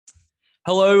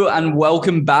Hello and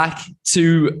welcome back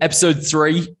to episode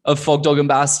 3 of Fog Dog and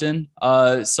Baston.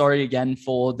 Sorry again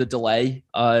for the delay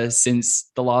since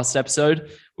the last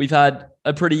episode. We've had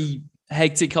a pretty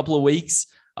hectic couple of weeks.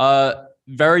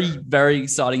 Very, very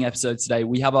exciting episode today.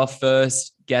 We have our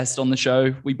first guest on the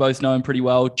show. We both know him pretty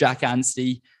well, Jack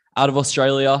Anstey, out of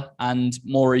Australia and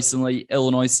more recently,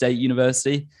 Illinois State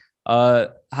University.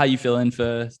 How you feeling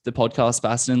for the podcast,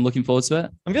 Baston? Looking forward to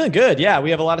it? I'm feeling good. Yeah, we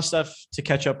have a lot of stuff to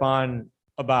catch up on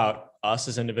about us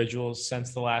as individuals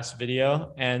since the last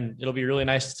video, and it'll be really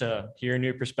nice to hear a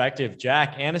new perspective.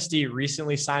 Jack Anstey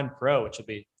recently signed pro, which will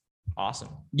be awesome.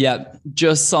 Yeah,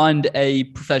 just signed a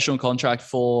professional contract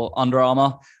for Under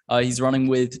Armour. He's running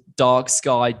with Dark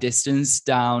Sky Distance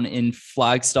down in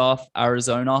Flagstaff,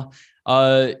 Arizona.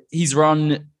 He's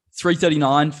run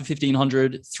 339 for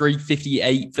 1500,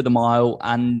 358 for the mile,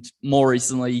 and more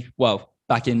recently, well,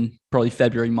 back in probably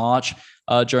February, March,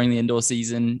 during the indoor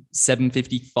season,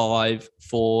 755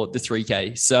 for the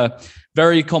 3K. So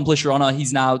very accomplished runner.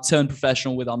 He's now turned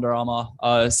professional with Under Armour.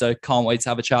 So can't wait to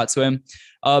have a chat to him.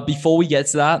 Before we get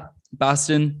to that,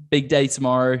 Baston, big day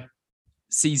tomorrow,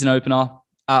 season opener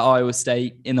at Iowa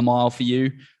State in the mile for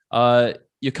you.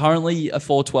 You're currently a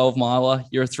 412 miler.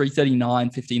 You're a 339,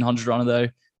 1500 runner though.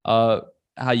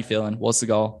 How you feeling? What's the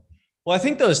goal? Well, I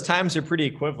think those times are pretty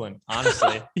equivalent,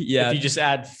 honestly. Yeah. If you just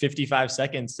add 55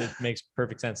 seconds, it makes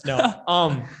perfect sense.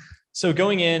 No. So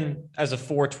going in as a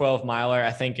 412 miler, I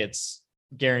think it's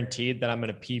guaranteed that I'm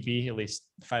going to PB, at least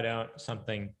if I don't,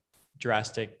 something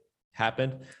drastic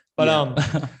happened.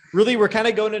 But really, we're kind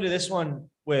of going into this one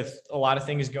with a lot of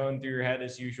things going through your head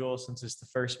as usual, since it's the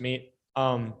first meet.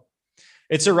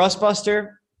 It's a rust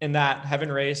buster in that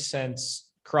haven't raced since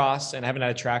cross and haven't had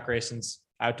a track race since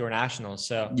outdoor nationals.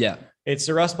 So yeah, it's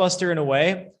a rust buster in a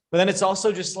way, but then it's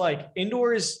also just like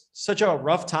indoor is such a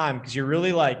rough time because you're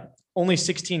really like only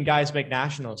 16 guys make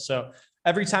nationals. So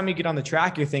every time you get on the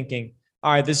track, you're thinking,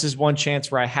 all right, this is one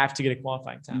chance where I have to get a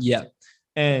qualifying time. Yeah.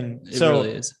 And it so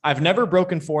really is. I've never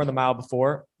broken 4 in the mile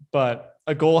before, but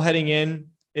a goal heading in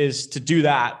is to do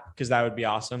that because that would be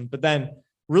awesome. But then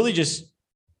really just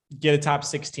get a top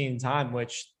 16 time,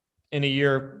 which in a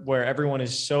year where everyone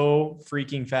is so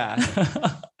freaking fast,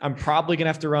 I'm probably going to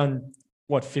have to run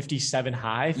 57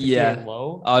 high, 58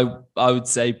 low. I would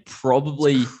say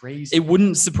probably crazy. It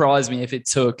wouldn't surprise me if it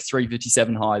took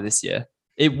 357 high this year.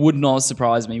 It would not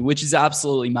surprise me, which is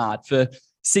absolutely mad for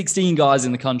 16 guys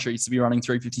in the country to be running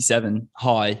 357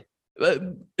 high.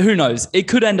 Who knows? It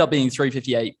could end up being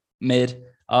 358 mid.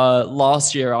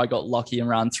 Last year I got lucky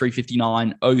around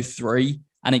 359.03.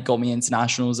 And it got me into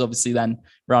nationals, obviously then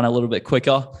ran a little bit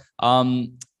quicker.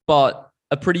 But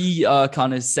a pretty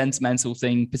kind of sentimental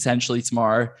thing potentially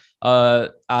tomorrow,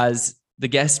 as the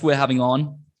guest we're having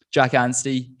on, Jack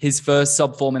Anstey, his first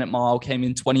sub 4 minute mile came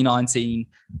in 2019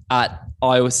 at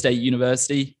Iowa State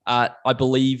University at, I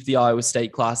believe, the Iowa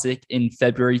State Classic in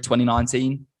February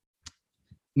 2019.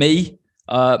 Me,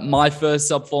 my first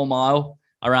sub 4 mile,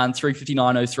 I ran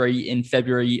 359.03 in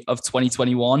February of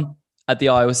 2021. At the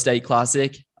Iowa State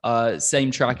Classic,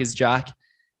 same track as Jack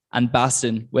and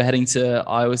Baston. We're heading to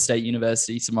Iowa State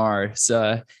University tomorrow.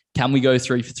 So can we go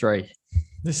 3 for 3?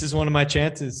 This is one of my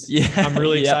chances. Yeah, I'm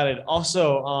really excited.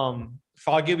 Also,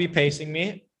 Foggy will be pacing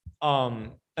me.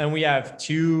 And we have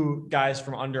 2 guys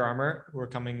from Under Armour who are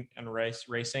coming and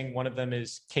racing. One of them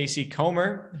is Casey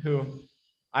Comer, who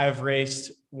I have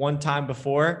raced one time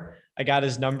before. I got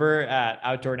his number at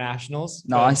Outdoor Nationals.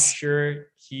 Nice. I'm sure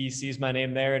he sees my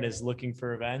name there and is looking for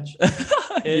revenge.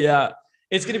 Yeah.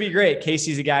 It's going to be great.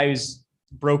 Casey's a guy who's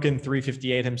broken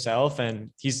 358 himself.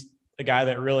 And he's a guy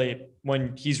that really,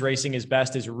 when he's racing his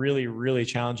best, is really, really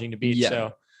challenging to beat. Yeah.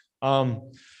 So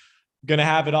going to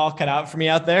have it all cut out for me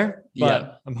out there,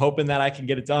 but I'm hoping that I can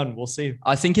get it done. We'll see.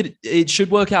 I think it should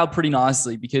work out pretty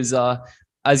nicely because,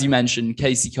 as you mentioned,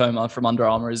 Casey Comer from Under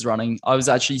Armour is running. I was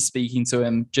actually speaking to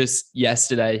him just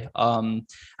yesterday, and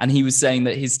he was saying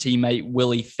that his teammate,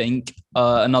 Willie Fink,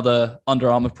 another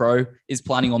Under Armour pro, is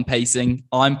planning on pacing.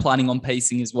 I'm planning on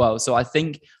pacing as well. So I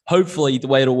think hopefully the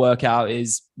way it'll work out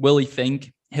is Willie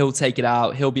Fink, he'll take it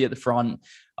out. He'll be at the front,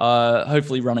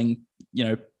 hopefully running,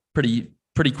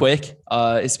 pretty quick,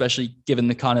 especially given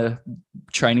the kind of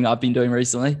training I've been doing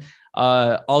recently.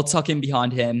 I'll tuck in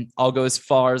behind him. I'll go as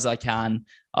far as I can.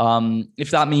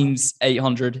 If that means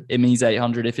 800, it means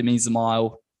 800. If it means a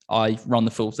mile, I run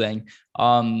the full thing.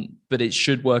 But it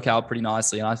should work out pretty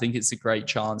nicely. And I think it's a great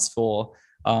chance for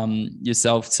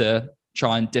yourself to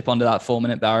try and dip under that 4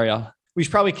 minute barrier. We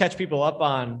should probably catch people up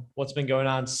on what's been going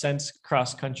on since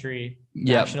cross country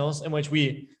nationals, in which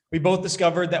we both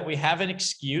discovered that we have an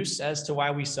excuse as to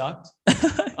why we sucked.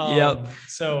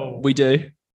 So we do.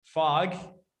 Fog.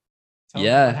 Tell me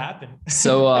Yeah. what happened.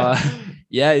 So,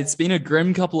 yeah, it's been a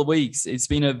grim couple of weeks. It's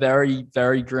been a very,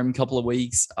 very grim couple of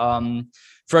weeks.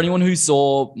 For anyone who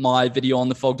saw my video on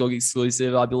the Fog Dog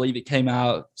exclusive, I believe it came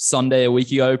out Sunday a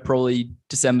week ago, probably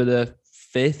December the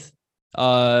 5th.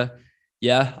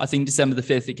 Yeah, I think December the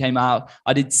 5th it came out.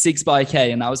 I did 6 by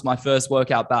K, and that was my first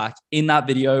workout back. In that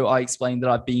video, I explained that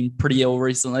I've been pretty ill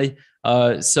recently.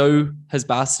 So has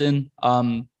Baston.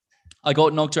 I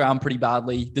got knocked around pretty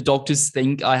badly. The doctors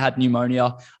think I had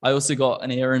pneumonia. I also got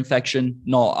an ear infection,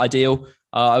 not ideal.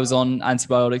 I was on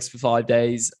antibiotics for 5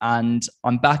 days, and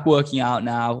I'm back working out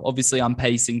now. Obviously, I'm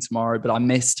pacing tomorrow, but I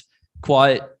missed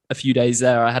quite a few days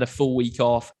there. I had a full week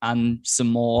off and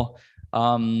some more.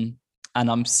 And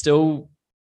I'm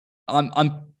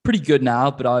pretty good now,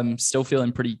 but I'm still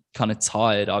feeling pretty kind of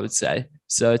tired, I would say.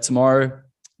 So tomorrow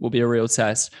will be a real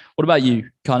test. What about you?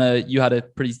 You had a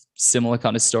pretty similar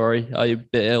kind of story. Are you a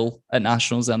bit ill at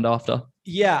nationals and after?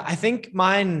 Yeah, I think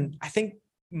my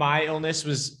illness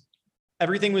was,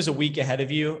 everything was a week ahead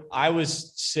of you. I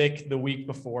was sick the week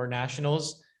before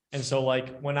nationals. And so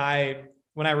like when I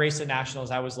raced at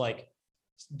nationals, I was like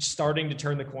starting to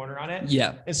turn the corner on it.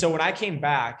 Yeah. And so when I came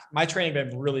back, my training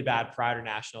had been really bad prior to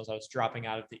nationals. I was dropping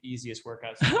out of the easiest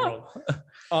workouts in the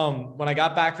world. When I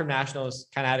got back from nationals,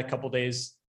 kind of had a couple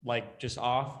days like just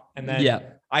off, and then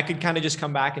I could kind of just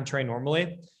come back and train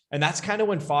normally. And that's kind of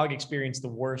when Fog experienced the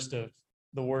worst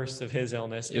of his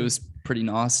illness. It was pretty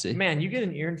nasty. Man, you get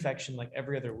an ear infection like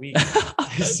every other week.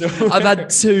 So I've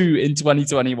had 2 in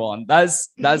 2021. That's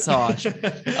harsh.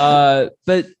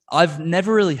 But I've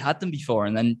never really had them before.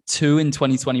 And then 2 in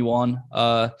 2021.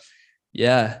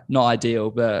 Yeah, not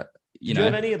ideal, but Did you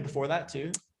have any before that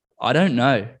too? I don't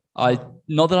know.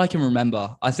 Not that I can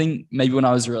remember. I think maybe when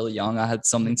I was really young, I had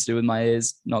something to do with my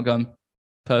ears not going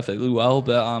perfectly well,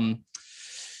 but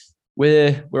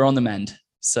we're on the mend.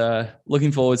 So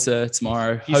looking forward to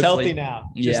tomorrow. He's healthy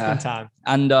now, just in time.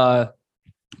 And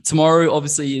tomorrow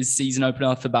obviously is season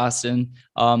opener for Baston.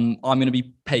 I'm going to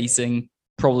be pacing,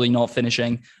 probably not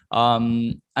finishing,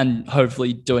 and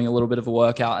hopefully doing a little bit of a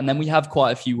workout. And then we have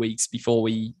quite a few weeks before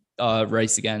we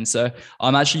race again. So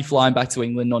I'm actually flying back to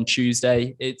England on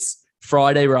Tuesday. It's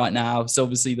Friday right now. So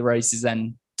obviously the race is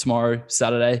then tomorrow,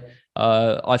 Saturday.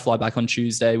 I fly back on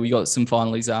Tuesday. We got some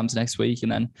final exams next week,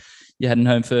 and then you're heading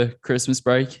home for Christmas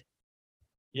break.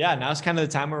 Yeah, now's kind of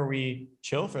the time where we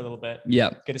chill for a little bit. Yeah.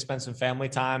 Get to spend some family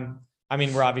time. I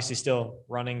mean, we're obviously still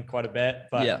running quite a bit,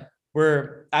 but yeah,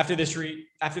 we're after this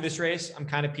race, I'm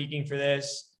kind of peaking for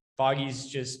this. Foggy's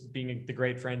just being the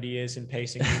great friend he is and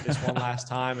pacing me this one last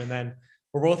time. And then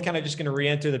we're both kind of just going to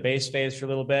re-enter the base phase for a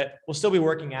little bit. We'll still be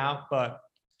working out, but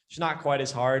it's not quite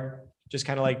as hard. Just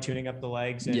kind of like tuning up the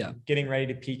legs and getting ready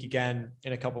to peak again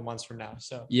in a couple months from now.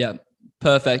 So yeah,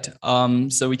 perfect.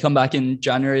 So we come back in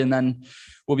January, and then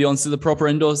we'll be on to the proper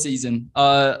indoor season.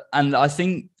 And I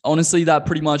think honestly that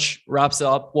pretty much wraps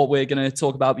up what we're going to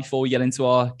talk about before we get into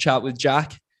our chat with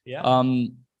Jack. Yeah.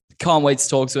 Can't wait to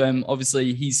talk to him.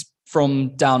 Obviously he's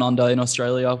from down under in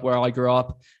Australia where I grew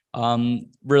up.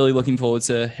 Really looking forward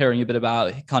to hearing a bit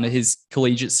about kind of his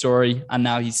collegiate story, and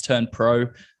now he's turned pro.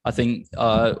 I think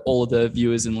all of the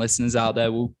viewers and listeners out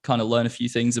there will kind of learn a few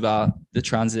things about the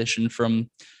transition from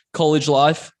college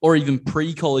life, or even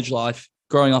pre-college life,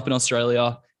 growing up in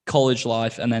Australia, college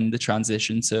life, and then the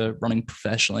transition to running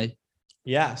professionally.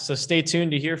 Yeah. So stay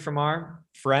tuned to hear from our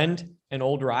friend and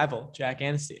old rival, Jack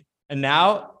Anstey. And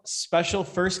now, special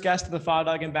first guest of the Fog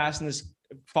Dog and Baston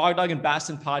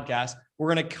podcast,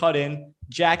 we're going to cut in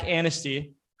Jack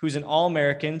Anstey, who's an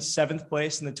All-American, 7th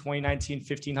place in the 2019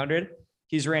 1500.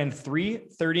 He's ran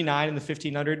 3:39 in the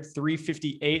 1500,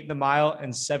 3:58 in the mile,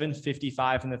 and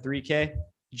 7:55 in the 3K.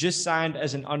 Just signed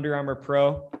as an Under Armour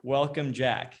pro. Welcome,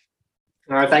 Jack.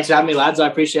 All right. Thanks for having me, lads. I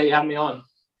appreciate you having me on.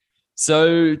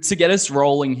 So to get us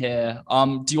rolling here,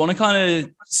 do you want to kind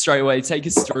of straight away take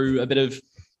us through a bit of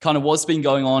kind of what's been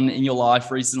going on in your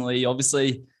life recently?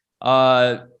 Obviously,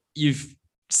 you've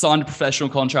signed a professional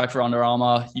contract for Under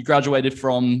Armour. You graduated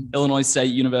from Illinois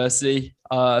State University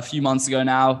a few months ago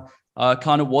now.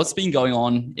 Kind of what's been going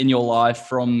on in your life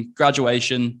from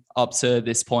graduation up to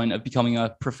this point of becoming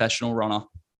a professional runner?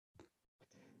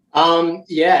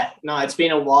 It's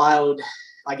been a wild,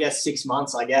 6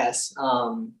 months,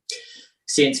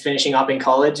 since finishing up in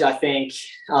college. I think,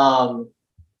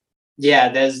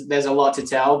 there's a lot to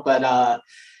tell, but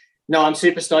I'm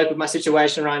super stoked with my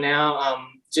situation right now.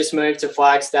 Just moved to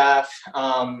Flagstaff,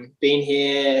 been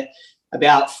here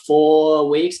about 4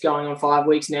 weeks, going on 5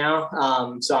 weeks now.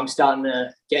 So I'm starting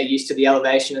to get used to the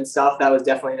elevation and stuff. That was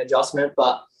definitely an adjustment,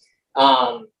 but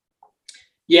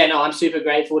yeah, no, I'm super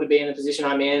grateful to be in the position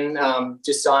I'm in.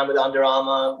 Just signed with Under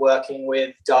Armour, working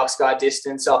with Dark Sky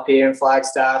Distance up here in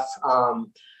Flagstaff.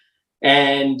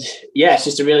 And yeah, it's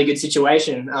just a really good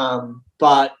situation.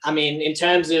 But I mean, in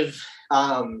terms of,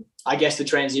 I guess the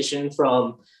transition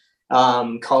from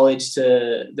college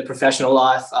to the professional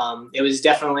life, it was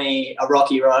definitely a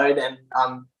rocky road, and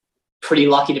I'm pretty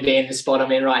lucky to be in the spot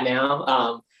I'm in right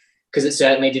now, because it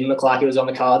certainly didn't look like it was on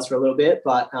the cards for a little bit.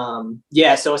 But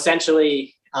yeah, so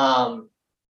essentially,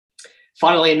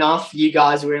 funnily enough, you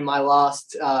guys were in my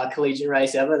last collegiate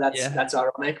race ever. That's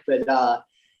ironic, but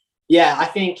yeah, I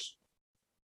think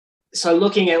so.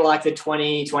 Looking at like the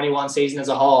 2021 season as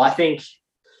a whole, I think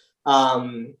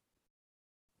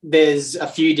there's a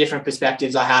few different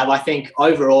perspectives I have. I think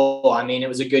overall, I mean, it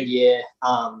was a good year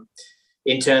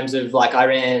in terms of like I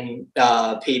ran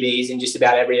PBs in just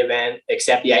about every event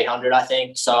except the 800, I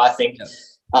think. So I think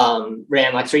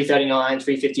ran like 339,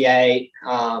 358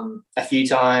 a few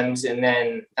times, and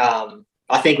then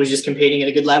I think was just competing at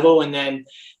a good level. And then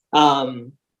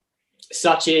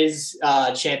such is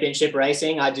championship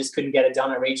racing, I just couldn't get it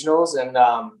done at regionals, and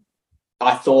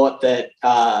I thought that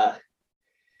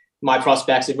my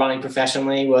prospects of running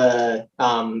professionally were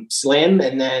slim.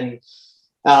 And then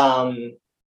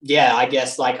yeah, I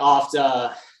guess like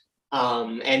after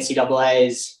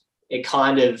NCAA's,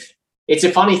 it's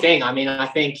a funny thing. I mean, I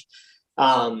think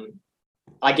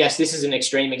I guess this is an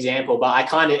extreme example,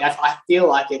 but I feel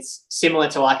like it's similar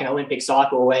to like an Olympic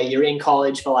cycle where you're in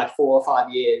college for like 4 or 5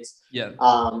 years. Yeah.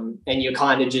 And you're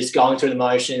kind of just going through the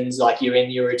motions, like you're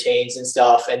in your routines and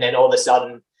stuff. And then all of a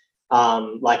sudden,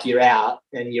 like you're out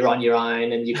and you're on your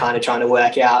own, and you're kind of trying to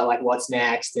work out like what's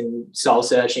next and soul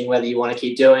searching whether you want to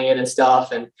keep doing it and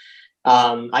stuff. And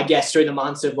I guess through the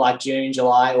months of like June,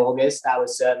 July, August, that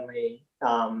was certainly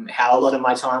how a lot of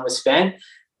my time was spent.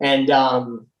 And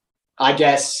I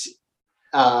guess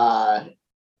to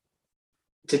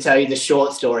tell you the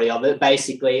short story of it,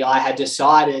 basically I had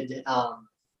decided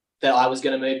that I was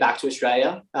going to move back to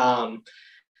Australia. I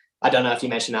don't know if you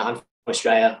mentioned that. I'm from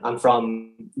Australia. I'm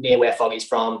from near where Foggy's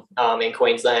from, in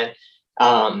Queensland.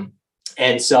 And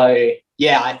so,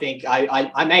 yeah, I think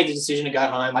I made the decision to go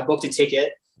home. I booked a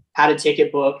ticket, had a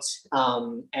ticket booked.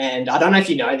 And I don't know if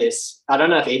you know this. I don't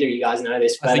know if either of you guys know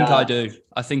this. But, I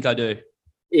think I do.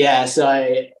 Yeah.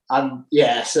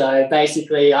 So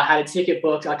basically I had a ticket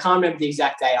booked. I can't remember the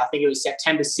exact date. I think it was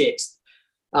September 6th,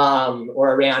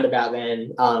 or around about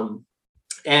then.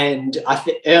 And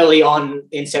early on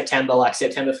in September, like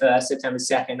September 1st, September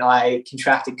 2nd, I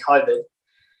contracted COVID.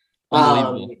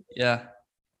 Unbelievable.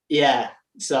 Yeah.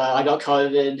 So I got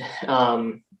COVID.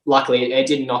 Luckily, it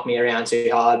didn't knock me around too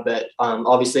hard, but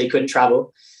obviously couldn't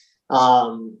travel.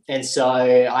 And so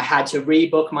I had to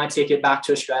rebook my ticket back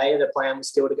to Australia. The plan was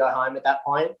still to go home at that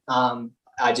point.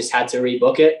 I just had to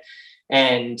rebook it.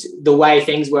 And the way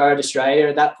things were at Australia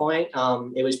at that point,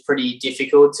 it was pretty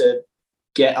difficult to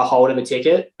get a hold of a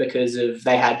ticket because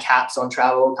they had caps on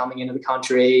travel coming into the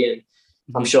country. And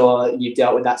I'm sure you've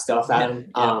dealt with that stuff, Adam.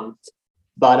 Yeah.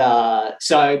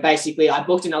 So basically I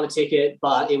booked another ticket,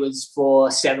 but it was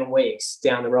for 7 weeks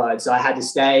down the road. So I had to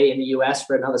stay in the US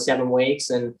for another 7 weeks.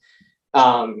 And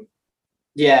so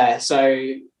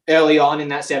early on in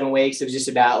that 7 weeks, it was just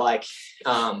about like,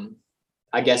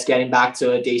 I guess getting back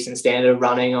to a decent standard of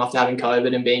running after having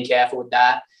COVID and being careful with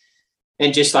that.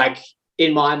 And just like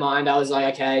in my mind, I was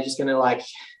like, okay, just going to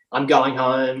I'm going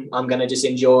home. I'm going to just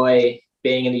enjoy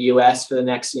being in the US for the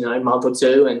next, month or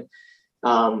two, and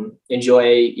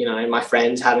enjoy, my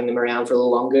friends, having them around for a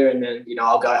little longer. And then,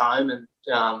 I'll go home and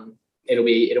it'll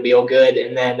be all good.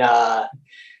 And then,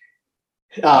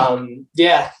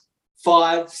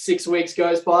 5-6 weeks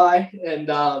goes by,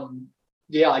 and I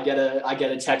get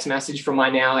a text message from my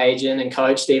now agent and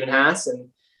coach, Stephen Haas, and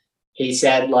he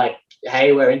said like,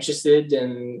 hey, we're interested,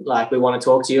 and like we want to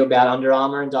talk to you about Under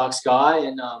Armour and Dark Sky.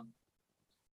 And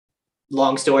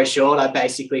long story short, I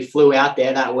basically flew out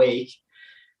there that week.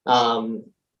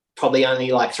 Probably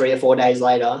only like 3 or 4 days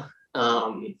later,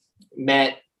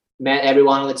 met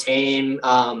everyone on the team.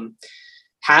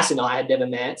 Haas and I had never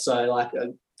met, so like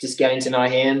just getting to know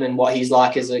him and what he's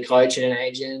like as a coach and an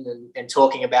agent, and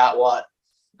talking about what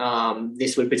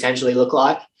this would potentially look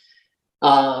like.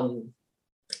 I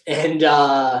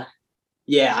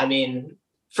mean,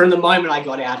 from the moment I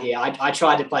got out here, I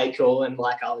tried to play cool and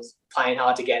like I was playing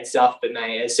hard to get and stuff, but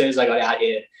mate, as soon as I got out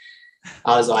here,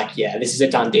 I was like, yeah, this is a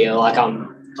done deal. Like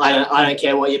I don't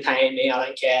care what you're paying me. I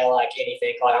don't care like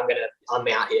anything. Like I'm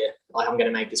out here. Like I'm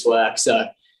gonna make this work. So,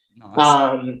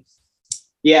 nice.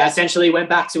 Essentially went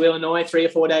back to Illinois 3 or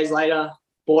 4 days later,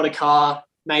 bought a car,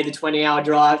 made the 20-hour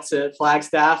drive to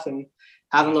Flagstaff, and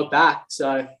haven't looked back.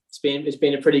 So it's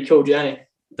been a pretty cool journey.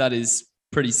 That is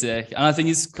pretty sick. And I think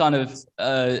it's kind of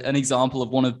an example of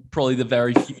one of probably the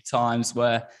very few times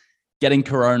where getting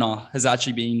Corona has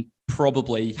actually been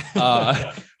probably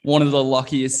one of the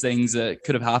luckiest things that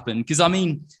could have happened. Because, I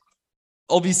mean,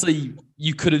 obviously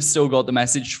you could have still got the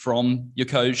message from your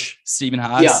coach, Stephen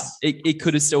Haas. Yeah. It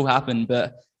could have still happened.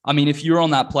 But, I mean, if you were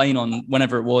on that plane on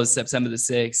whenever it was, September the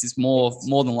 6th, it's more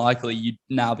than likely you'd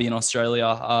now be in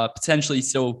Australia, potentially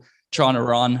still trying to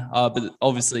run. But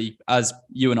obviously, as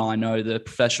you and I know, the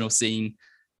professional scene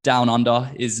down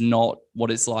under is not what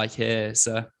it's like here.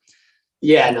 So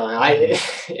yeah, no,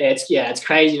 it's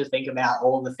crazy to think about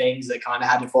all the things that kind of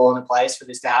had to fall into place for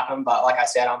this to happen. But like I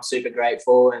said, I'm super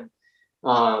grateful, and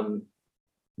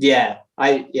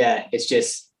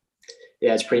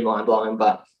it's pretty mind blowing,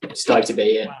 but stoked to be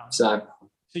here. Wow. So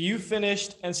you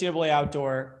finished NCAA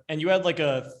outdoor, and you had like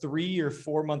a 3 or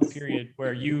 4 month period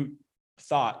where you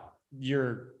thought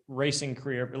your racing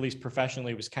career, at least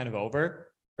professionally, was kind of over,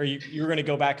 or you were going to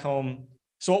go back home.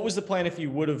 So what was the plan if you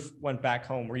would have went back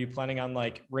home? Were you planning on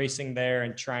like racing there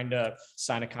and trying to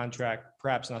sign a contract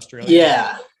perhaps in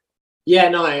Australia?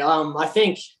 I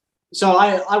think so.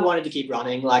 I wanted to keep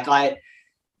running. Like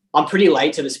I'm pretty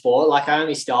late to the sport. Like I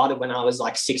only started when I was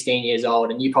like 16 years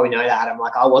old, and you probably know that, Adam.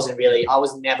 Like I was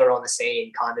never on the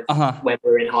scene kind of when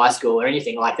we were in high school or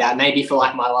anything like that. Maybe for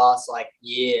like my last like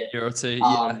year or two,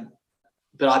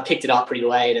 but I picked it up pretty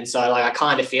late, and so like I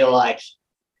kind of feel like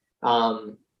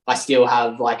I still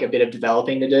have like a bit of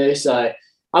developing to do. So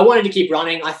I wanted to keep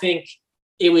running. I think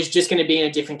it was just going to be in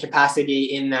a different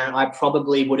capacity in that I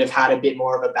probably would have had a bit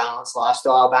more of a balanced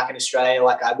lifestyle back in Australia.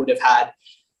 Like I would have had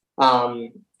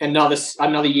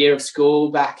another year of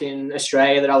school back in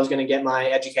Australia that I was going to get my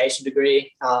education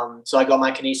degree. So I got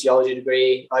my kinesiology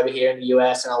degree over here in the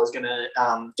US, and I was going to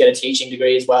get a teaching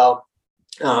degree as well.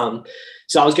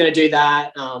 So I was going to do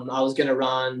that. I was going to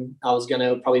run. I was going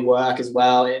to probably work as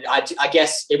well. And I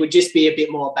guess it would just be a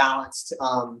bit more balanced.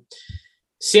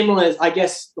 Similar, I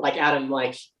guess, like Adam,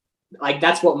 like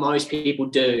that's what most people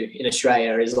do in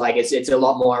Australia is like, it's a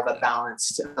lot more of a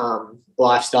balanced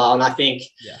lifestyle. And I think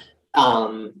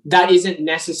that isn't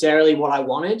necessarily what I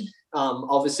wanted.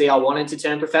 Obviously I wanted to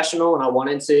turn professional and I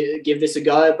wanted to give this a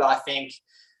go, but I think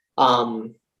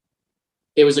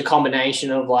it was a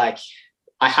combination of like,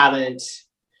 I haven't,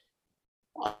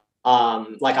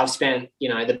 I've spent,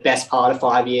 the best part of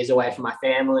 5 years away from my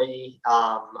family.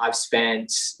 I've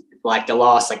spent like the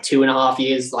last like 2.5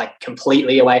 years, like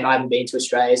completely away. I haven't been to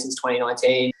Australia since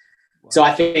 2019. Wow. So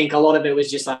I think a lot of it was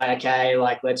just like, okay,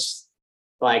 like, let's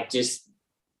like just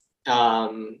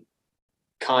kind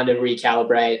of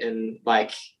recalibrate and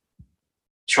like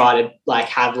try to like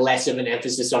have less of an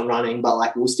emphasis on running, but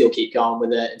like, we'll still keep going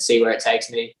with it and see where it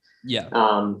takes me. Yeah.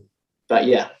 But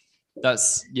yeah.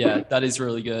 That is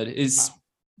really good. It's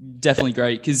definitely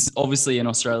great because obviously in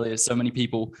Australia, so many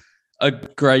people are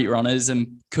great runners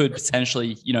and could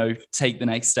potentially, take the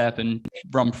next step and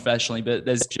run professionally, but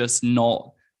there's just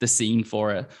not the scene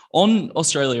for it. On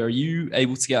Australia, are you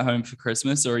able to get home for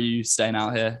Christmas, or are you staying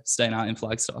out in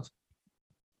Flagstaff?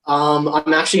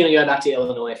 I'm actually going to go back to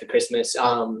Illinois for Christmas.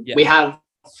 We have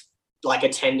like a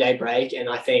 10-day break, and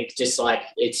I think just like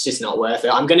it's just not worth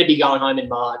it. I'm going to be going home in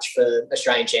March for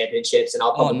Australian Championships, and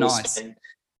I'll probably spend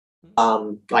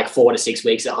like 4 to 6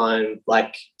 weeks at home,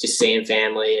 like just seeing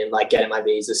family and like getting my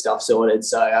visa stuff sorted.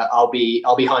 So I'll be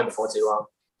home before too long.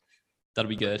 That'll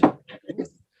be good.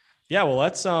 Yeah, well,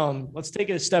 let's take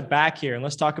it a step back here and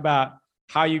let's talk about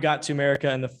how you got to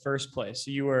America in the first place.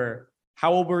 So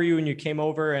how old were you when you came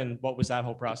over, and what was that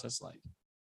whole process like?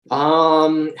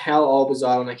 How old was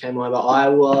I when I came over? I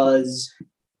was,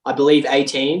 I believe,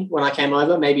 18 when I came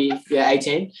over, maybe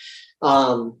 18.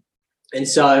 And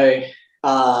so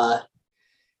I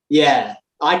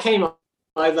came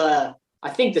over, I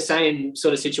think the same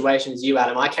sort of situation as you,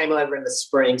 Adam. I came over in the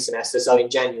spring semester, so in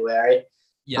January.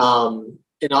 Yeah.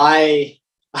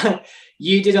 And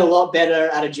you did a lot better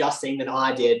at adjusting than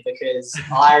I did, because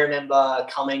I remember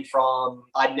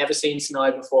I'd never seen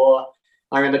snow before.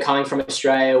 I remember coming from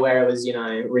Australia where it was,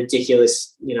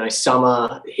 ridiculous,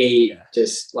 summer heat,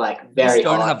 just like very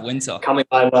hot. Don't have winter. Coming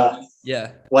over.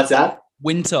 Yeah. What's that?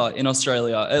 Winter in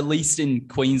Australia, at least in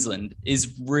Queensland,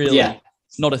 is really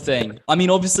not a thing. I mean,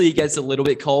 obviously it gets a little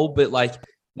bit cold, but like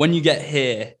when you get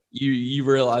here, you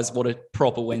realize what a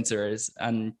proper winter is.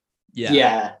 And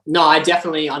no, I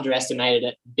definitely underestimated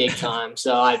it big time.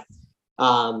 So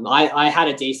I had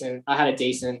a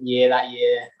decent year that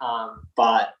year,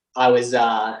 but I was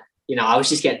I was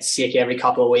just getting sick every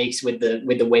couple of weeks with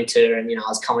the winter, and I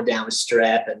was coming down with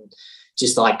strep and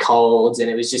just like colds, and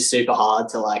it was just super hard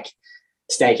to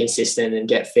stay consistent and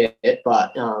get fit.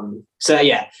 But so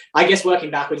yeah, I guess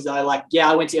working backwards though, like, yeah,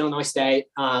 I went to Illinois State.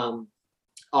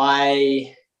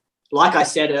 Like I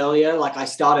said earlier, like I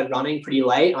started running pretty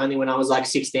late, only when I was like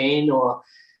 16 or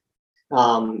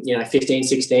 15,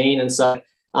 16. And so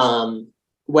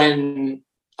when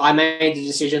I made the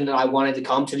decision that I wanted to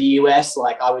come to the US,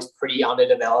 like I was pretty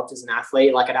underdeveloped as an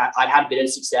athlete. Like I'd had a bit of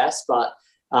success, but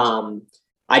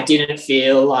I didn't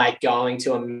feel like going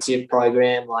to a massive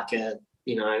program like I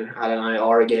don't know,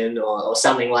 Oregon or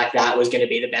something like that was going to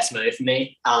be the best move for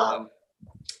me.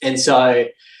 And so,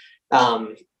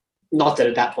 not that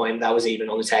at that point that was even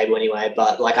on the table anyway,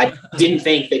 but like I didn't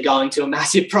think that going to a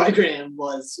massive program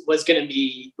was going to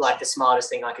be like the smartest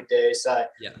thing I could do. So,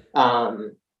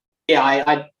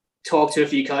 I talked to a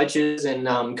few coaches, and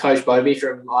Coach Bobby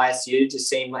from ISU just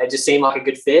seemed like a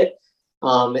good fit.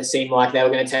 It seemed like they were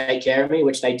going to take care of me,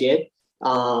 which they did.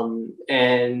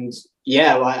 And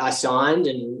yeah, I signed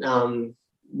and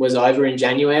was over in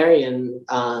January. And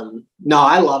no,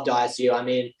 I loved ISU. I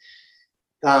mean,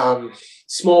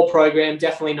 small program,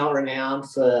 definitely not renowned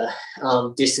for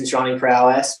distance running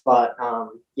prowess, but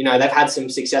they've had some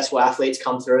successful athletes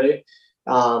come through.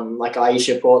 Like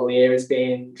Aisha Portlier has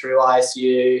been through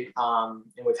ISU, and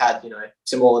we've had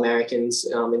some All-Americans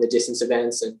in the distance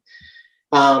events, and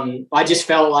I just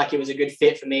felt like it was a good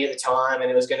fit for me at the time,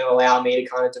 and it was going to allow me to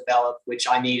kind of develop, which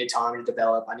I needed time to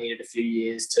develop. I needed a few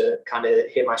years to kind of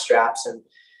hit my straps, and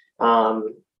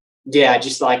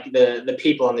just like the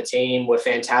people on the team were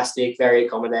fantastic, very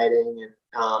accommodating,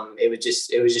 and it was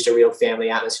just a real family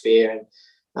atmosphere. And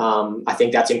I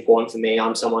think that's important for me.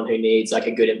 I'm someone who needs like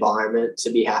a good environment to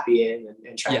be happy in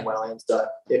and train well in. So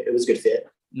it was a good fit.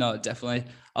 No, definitely.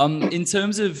 In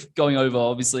terms of going over,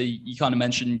 obviously you kind of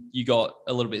mentioned you got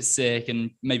a little bit sick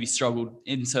and maybe struggled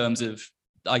in terms of,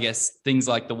 I guess, things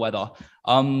like the weather.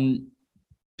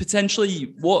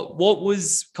 Potentially, what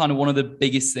was kind of one of the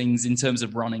biggest things in terms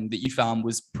of running that you found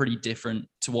was pretty different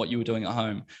to what you were doing at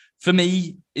home? For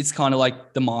me, it's kind of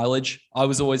like the mileage. I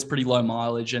was always pretty low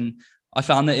mileage, and I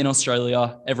found that in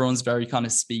Australia, everyone's very kind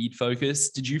of speed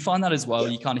focused. Did you find that as well?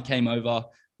 You kind of came over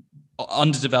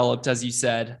underdeveloped, as you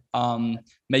said,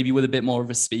 maybe with a bit more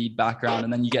of a speed background,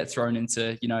 and then you get thrown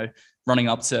into, running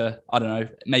up to, I don't know,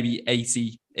 maybe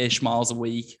 80-ish miles a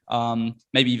week,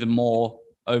 maybe even more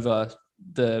over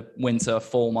the winter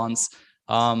 4 months.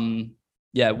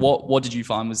 What did you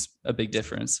find was a big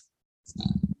difference?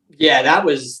 Yeah, that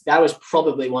was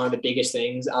probably one of the biggest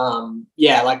things.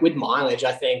 Like with mileage,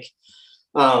 I think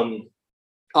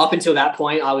up until that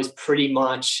point, I was pretty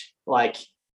much like,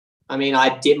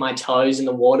 I dipped my toes in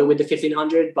the water with the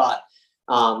 1500, but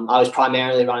I was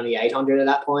primarily running the 800 at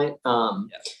that point.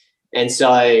 And so,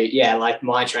 like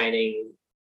my training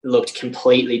looked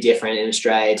completely different in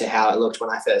Australia to how it looked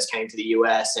when I first came to the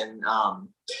US. And,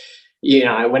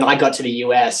 when I got to the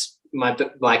US,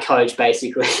 my coach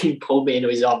basically pulled me into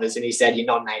his office and he said, "You're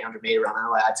not an 800 meter runner.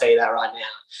 I'll tell you that right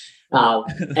now."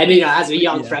 And, as a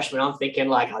young freshman, I'm thinking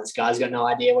like, oh, this guy's got no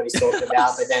idea what he's talking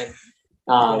about. But then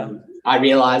I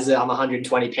realized that I'm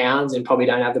 120 pounds and probably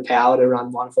don't have the power to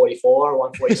run 144 or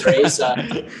 143. So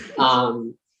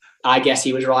I guess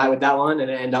he was right with that one,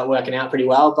 and it ended up working out pretty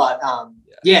well. But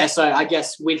so I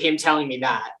guess with him telling me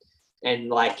that, and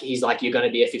like, he's like, "You're going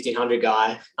to be a 1500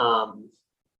 guy."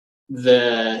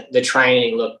 The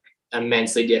training looked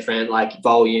immensely different, like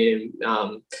volume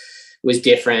was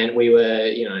different. We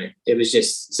were, it was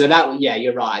just, so that,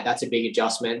 you're right. That's a big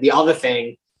adjustment. The other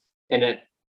thing, and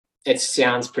it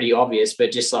sounds pretty obvious,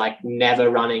 but just like never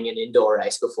running an indoor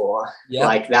race before.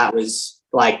 Like that was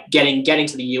like getting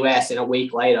to the US and a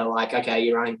week later, like, okay,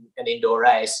 you're running an indoor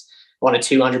race on a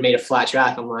 200 meter flat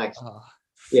track. I'm like,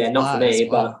 not for me,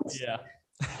 but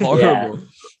horrible.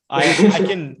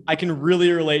 I can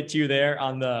really relate to you there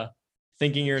on the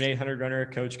thinking you're an 800 runner,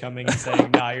 coach coming and saying,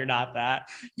 "No, you're not that."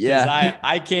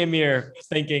 I came here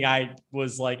thinking I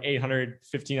was like 800,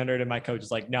 1500, and my coach is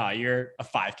like, "No, you're a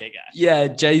 5K guy." Yeah,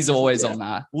 Jay's always on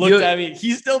that. Looked at me.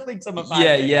 He still thinks I'm a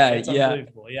 5K guy. It's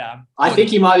unbelievable. Yeah. I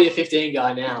think he might be a 15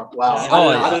 guy now. Wow.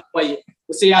 I don't know.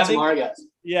 We'll see how tomorrow goes.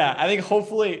 Yeah, I think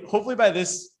hopefully by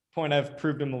this point I've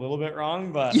proved him a little bit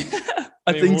wrong, but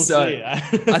I think so. I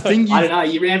think I don't know.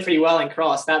 You ran pretty well in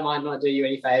cross. That might not do you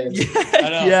any favors. I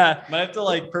know. Might have to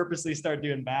like purposely start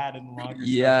doing bad in the longer.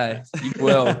 Yeah, you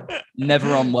will. Never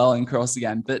run well in cross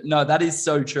again. But no, that is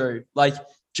so true. Like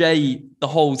Jay, the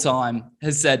whole time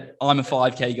has said, "I'm a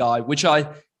 5K guy," which I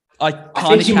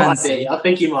kind of can see. I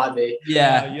think you might be.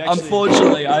 Yeah.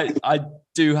 Unfortunately, I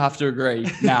do have to agree.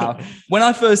 Now, when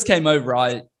I first came over,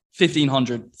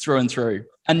 1500 through and through,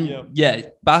 and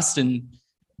Baston.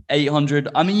 800.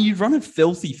 I mean, you'd run a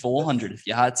filthy 400 if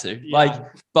you had to. Yeah,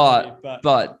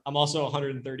 but I'm also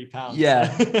 130 pounds.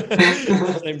 Yeah.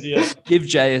 So. Same deal. Give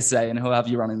Jay a say and he'll have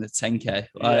you running the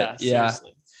 10K.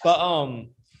 Seriously. But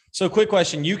so quick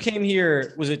question. You came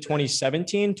here, was it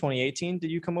 2017, 2018?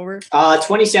 Did you come over?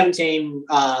 2017,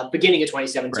 beginning of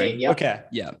 2017. Right. Yeah. Okay.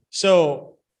 Yeah.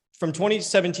 So from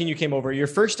 2017, you came over. Your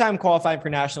first time qualifying for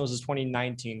nationals is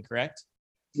 2019, correct?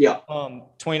 Yeah.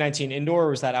 2019 indoor, or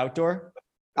was that outdoor?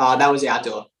 That was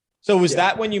outdoor. So was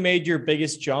that when you made your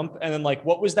biggest jump? And then like,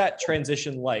 what was that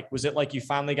transition like? Was it like you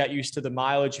finally got used to the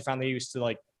mileage? You finally used to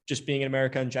like just being in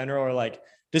America in general, or like,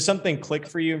 did something click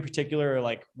for you in particular, or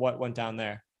like what went down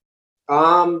there?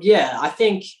 Yeah, I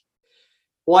think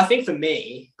for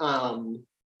me,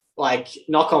 like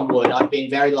knock on wood, I've been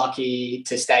very lucky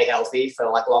to stay healthy for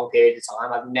like long periods of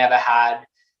time. I've never had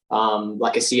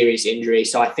like a serious injury.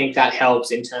 So I think that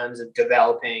helps in terms of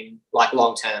developing like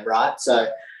long-term, right? So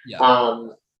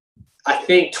I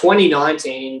think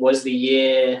 2019 was the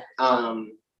year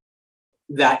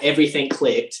that everything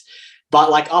clicked. But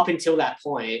like up until that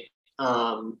point,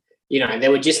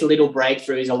 there were just little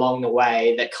breakthroughs along the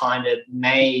way that kind of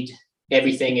made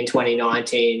everything in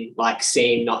 2019 like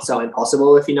seem not so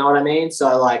impossible, if you know what I mean.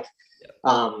 So like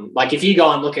if you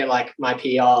go and look at like my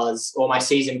PRs or my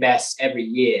season bests every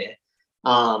year,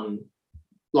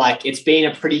 like it's been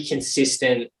a pretty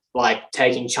consistent like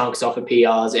taking chunks off of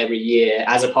PRs every year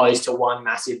as opposed to one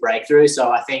massive breakthrough.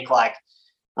 So I think like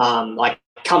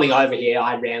coming over here,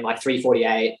 I ran like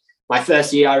 348. My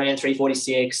first year I ran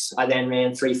 346. I then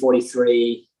ran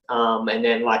 343, and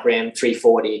then like ran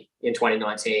 340 in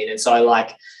 2019. And so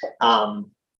like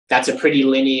that's a pretty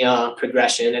linear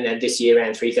progression. And then this year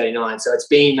ran 339. So it's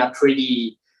been a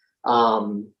pretty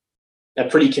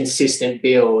consistent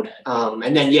build.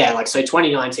 And then so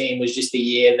 2019 was just the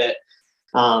year that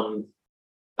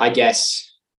I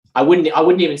guess I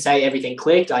wouldn't even say everything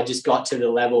clicked. I just got to the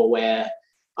level where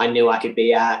I knew I could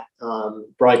be at,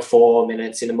 broke 4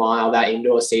 minutes in a mile that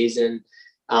indoor season,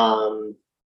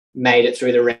 made it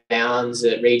through the rounds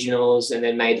at regionals and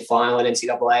then made the final at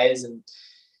NCAAs and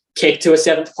kicked to a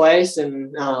 7th place.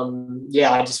 And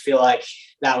I just feel like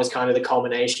that was kind of the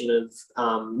culmination of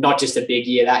not just a big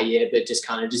year that year, but just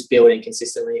kind of just building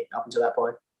consistently up until that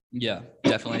point. Yeah,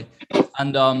 definitely.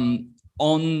 And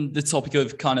on the topic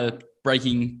of kind of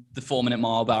breaking the 4-minute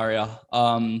mile barrier,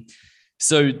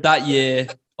 so that year,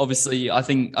 obviously, I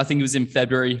think it was in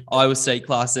February, Iowa State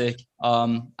Classic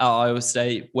at Iowa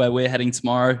State, where we're heading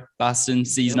tomorrow. Baston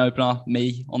season opener,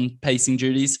 me on pacing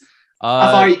duties.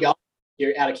 How far are you going?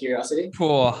 You're out of curiosity.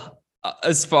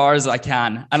 As far as I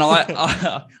can. And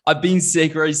I've been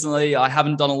sick recently. I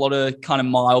haven't done a lot of kind of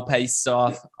mile pace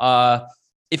stuff.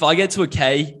 If I get to a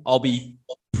K, I'll be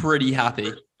pretty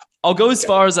happy. I'll go as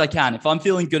far as I can. If I'm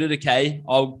feeling good at a K,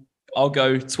 I'll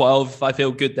go 12. If I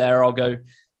feel good there, I'll go.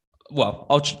 Well,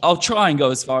 I'll try and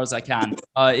go as far as I can.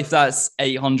 If that's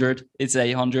 800, it's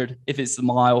 800. If it's the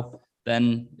mile,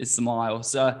 then it's the mile.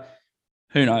 So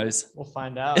who knows? We'll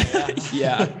find out.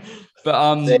 Yeah.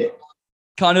 But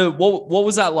kind of what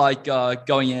was that like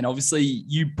going in? Obviously,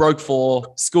 you broke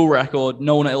 4, school record.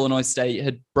 No one at Illinois State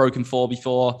had broken 4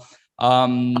 before.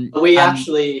 We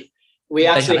actually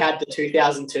had the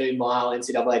 2002 mile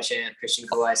NCAA champ Christian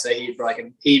Kawhi, so he'd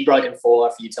broken 4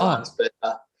 a few times, but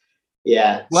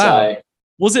yeah. Wow. So,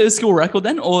 was it a school record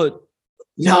then, or?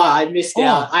 No, I missed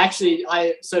out.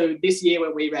 So this year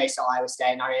when we raced at Iowa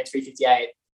State and I ran 358,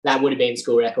 that would have been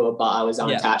school record, but I was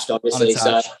unattached, obviously.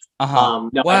 Unattached. So Wow.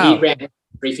 He ran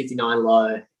 359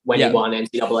 low when he won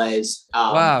NCAAs.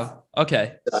 Wow.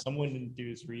 Okay. Someone didn't do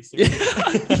his research.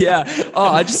 Yeah. Oh,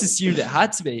 I just assumed it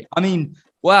had to be. I mean,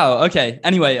 wow. Okay.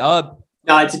 Anyway, no,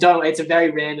 it's a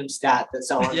very random stat that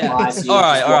someone lies. All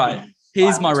right.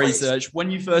 Here's my research.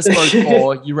 When you first broke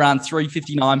 4, you ran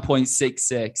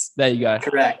 359.66. There you go.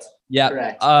 Correct. Yeah.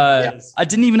 Correct. I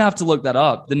didn't even have to look that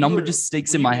up. The number just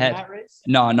sticks in my head.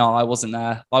 No, I wasn't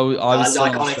there. I was still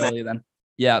in Australia then.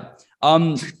 Yeah.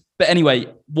 But anyway,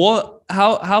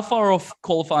 how far off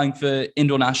qualifying for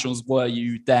indoor nationals were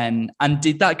you then? And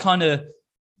did that kind of,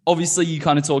 obviously you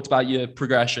kind of talked about your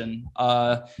progression,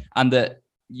 and that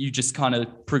you just kind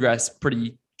of progressed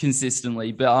pretty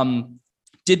consistently, but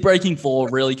did breaking 4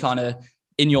 really kind of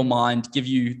in your mind give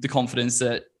you the confidence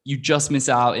that you just miss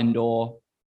out indoor,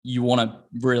 you want to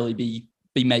really be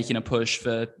making a push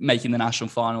for making the national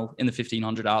final in the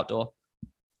 1500 outdoor?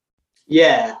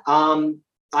 Yeah.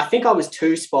 I think I was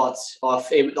 2 spots off.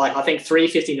 I think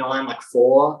 359, like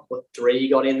 4 or 3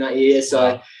 got in that year.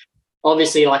 So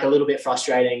obviously like a little bit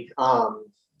frustrating.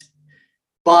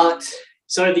 But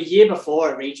so the year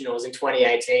before at regionals in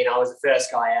 2018, I was the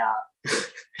first guy out.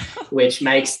 which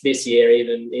makes this year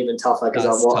even tougher because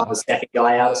I was second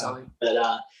guy out or something.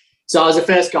 But so I was the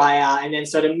first guy out, and then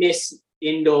so to miss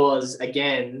indoors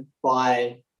again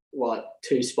by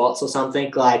 2 spots or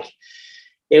something, like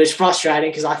it was frustrating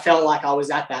because I felt like I was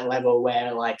at that level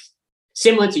where, like,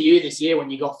 similar to you this year when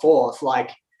you got fourth,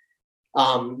 like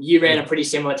you ran a pretty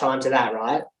similar time to that,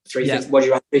 right? What did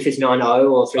you run?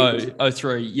 3:59.0 or 3:03?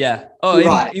 03, yeah.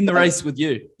 Right. In the race with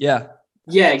you, yeah.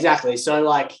 Yeah, exactly. So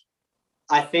like,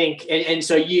 I think, and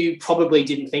so you probably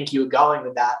didn't think you were going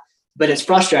with that, but it's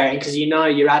frustrating because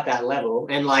you're at that level,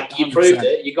 and like you 100%. Proved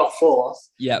it. You got fourth.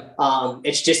 Yeah.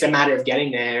 It's just a matter of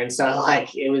getting there, and so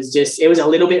like it was a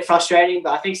little bit frustrating.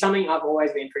 But I think something I've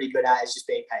always been pretty good at is just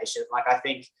being patient. Like I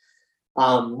think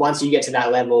once you get to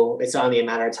that level, it's only a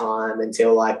matter of time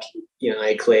until like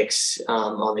it clicks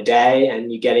on the day and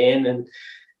you get in, and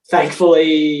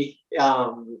thankfully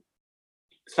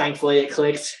it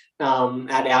clicked.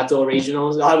 At outdoor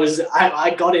regionals,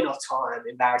 I got in off time,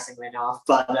 embarrassingly enough,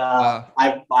 but I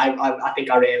think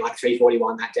I ran like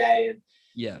 3:41 that day and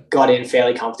got in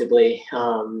fairly comfortably,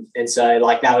 and so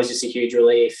like that was just a huge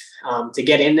relief to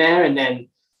get in there. And then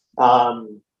I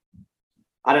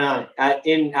don't know,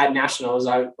 at nationals,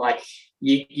 I like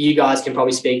you guys can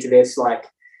probably speak to this, like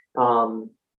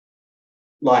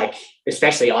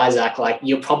especially Isaac, like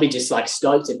you're probably just like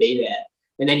stoked to be there,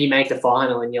 and then you make the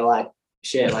final and you're like,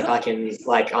 shit, like I can,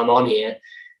 like I'm on here,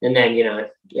 and then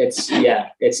it's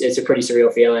a pretty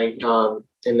surreal feeling.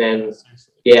 And then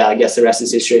I guess the rest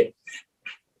is history.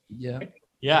 Yeah,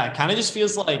 it kind of just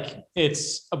feels like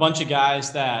it's a bunch of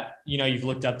guys that you've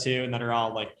looked up to, and that are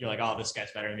all like, you're like, oh, this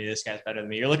guy's better than me, this guy's better than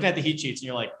me. You're looking at the heat sheets and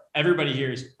you're like, everybody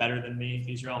here is better than me.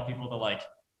 These are all people that like,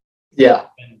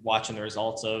 and watching the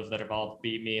results of that have all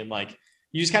beat me, and like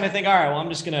you just kind of think, all right, well, I'm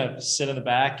just gonna sit in the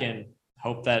back and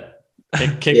hope that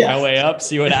kick my way up,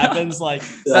 see what happens. Like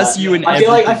that's you. And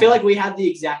I feel like we had the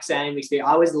exact same experience.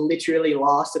 I was literally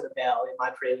last at the bell in my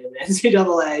prelim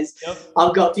NCAAs. Yep.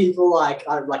 I've got people like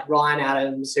Ryan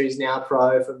Adams, who's now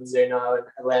pro from Mizuno and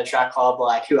Atlanta Track Club.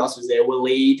 Like who else was there?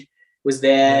 Waleed was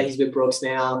there. He's with Brooks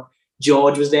now.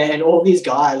 George was there, and all these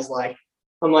guys. Like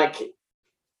I'm like,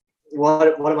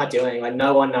 what am I doing? Like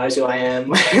no one knows who I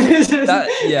am.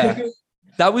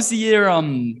 That was the year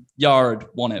Yard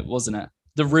won it, wasn't it?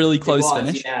 The really close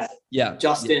finish. Yeah.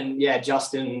 Justin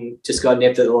just got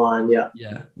nipped at the line. Yeah.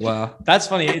 Yeah. Wow. That's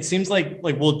funny. It seems like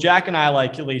well, Jack and I,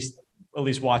 like at least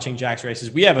watching Jack's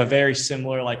races, we have a very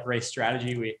similar like race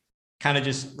strategy. We kind of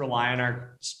just rely on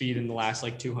our speed in the last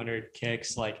like 200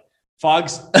 kicks. Like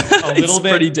Fog's a little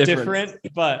bit different,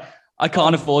 but I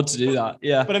can't afford to do that.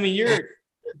 Yeah. But I mean, you're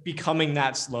becoming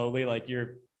that slowly. Like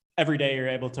every day you're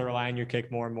able to rely on your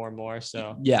kick more and more and more.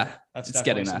 So that's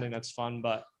definitely something that's fun.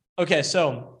 But okay,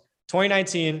 so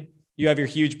 2019, you have your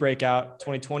huge breakout.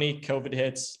 2020, COVID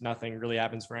hits. Nothing really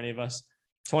happens for any of us.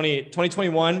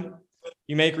 2021,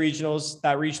 you make regionals.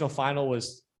 That regional final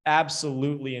was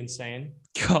absolutely insane.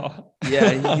 God,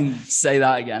 yeah, you can say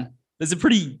that again. There's a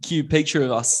pretty cute picture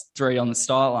of us three on the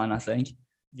start line, I think.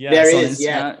 Yeah, there is.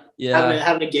 Yeah.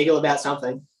 Having a giggle about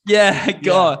something. Yeah,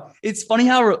 God. Yeah. It's funny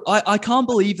how I can't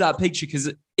believe that picture,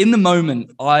 because in the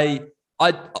moment, I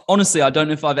honestly, I don't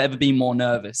know if I've ever been more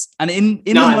nervous. And in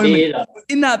the moment,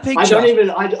 in that picture,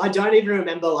 I don't even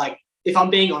remember, like, if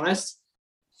I'm being honest,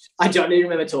 I don't even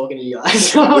remember talking to you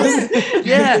guys.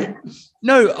 Yeah,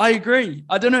 no, I agree.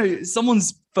 I don't know.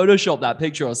 Someone's photoshopped that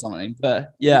picture or something,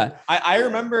 but yeah. I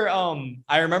remember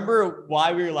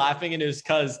why we were laughing, and it was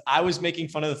because I was making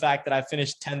fun of the fact that I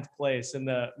finished 10th place in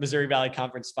the Missouri Valley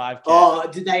Conference 5K. Oh,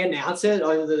 did they announce it?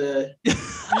 Or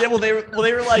Yeah, well, they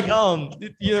were like,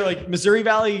 like Missouri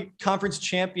Valley Conference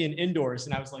champion indoors,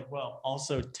 and I was like, well,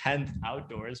 also 10th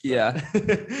outdoors. But. Yeah.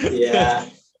 Yeah.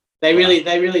 They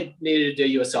really needed to do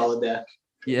you a solid there.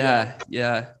 Yeah.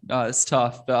 No, it's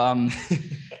tough. But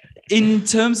in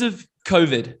terms of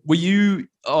COVID, you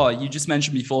just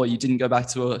mentioned before you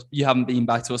haven't been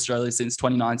back to Australia since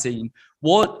 2019.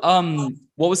 What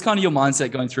was kind of your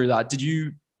mindset going through that? Did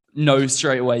you know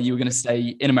straight away you were going to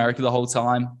stay in America the whole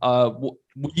time?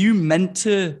 Were you meant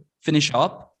to finish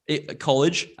up at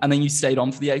college and then you stayed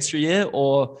on for the extra year,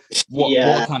 or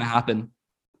what kind of happened?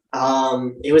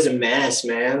 It was a mess,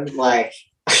 man. Like,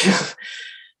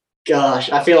 gosh,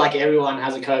 I feel like everyone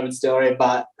has a COVID story,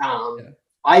 but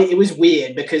it was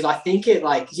weird because I think so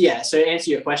to answer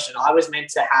your question, I was meant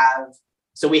to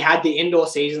so we had the indoor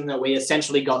season that we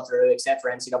essentially got through except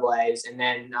for NCAAs. And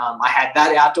then I had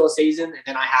that outdoor season, and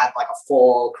then I had like a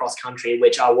fall cross country,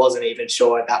 which I wasn't even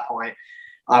sure at that point.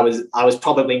 I was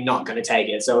probably not going to take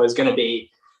it. So it was going to be,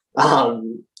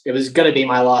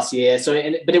 my last year. So,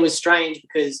 but it was strange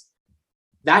because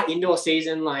that indoor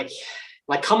season, like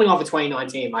like coming off of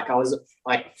 2019, like I was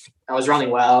running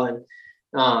well,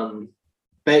 and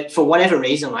but for whatever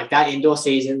reason, like that indoor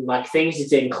season, like things just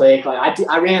didn't click. Like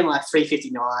I ran like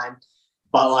 3:59,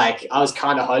 but like I was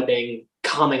kind of hoping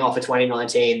coming off of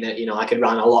 2019 that, you know, I could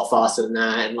run a lot faster than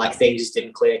that, and like things just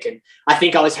didn't click. And I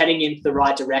think I was heading into the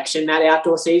right direction that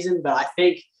outdoor season, but I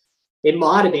think it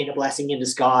might have been a blessing in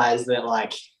disguise that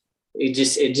like it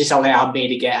just allowed me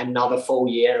to get another full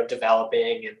year of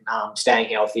developing and staying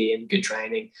healthy and good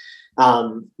training.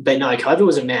 But no, COVID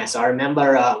was a mess. I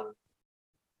remember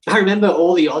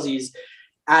all the Aussies,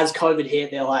 as COVID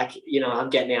hit, they're like, you know, I'm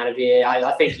getting out of here.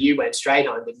 I think you went straight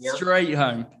home, didn't you? Straight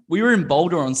home. We were in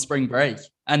Boulder on spring break.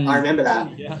 And I remember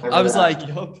that. Yeah. I was like,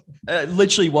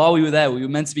 literally while we were there, we were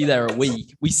meant to be there a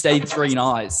week. We stayed 3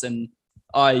 nights, and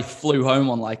I flew home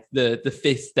on like the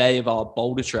 5th day of our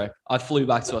Boulder trip. I flew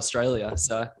back to Australia.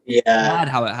 So yeah, mad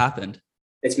how it happened.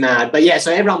 It's mad. But yeah,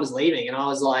 so everyone was leaving, and I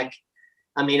was like,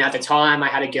 I mean, at the time I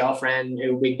had a girlfriend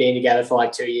who we'd been together for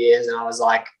like 2 years, and I was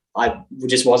like, I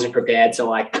just wasn't prepared to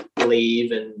like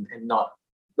leave and not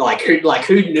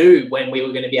who knew when we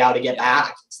were going to be able to get back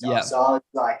and stuff. Yeah. So I was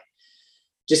like,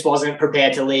 just wasn't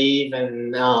prepared to leave.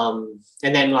 And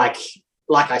then like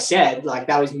I said, like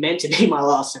that was meant to be my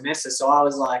last semester. So I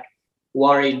was like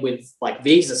worried with like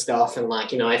visa stuff. And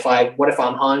like, you know, what if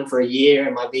I'm home for a year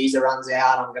and my visa runs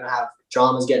out, I'm going to have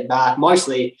dramas getting back.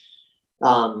 Mostly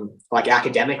like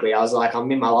academically, I was like,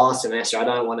 I'm in my last semester. I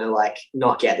don't want to like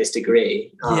not get this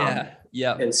degree.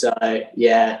 Yeah. And so, I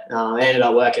ended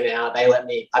up working out.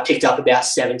 I picked up about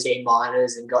 17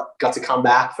 minors and got to come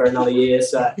back for another year.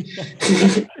 So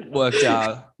Worked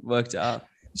out.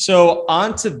 So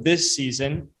on to this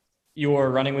season, you're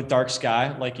running with Dark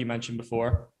Sky, like you mentioned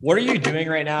before. What are you doing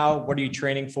right now? What are you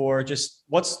training for? Just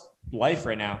what's life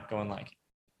right now going like?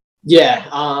 Yeah.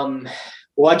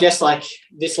 Well, I guess like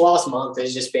this last month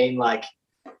has just been like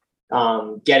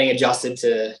getting adjusted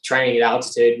to training at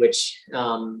altitude, which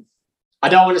I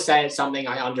don't want to say it's something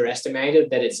I underestimated,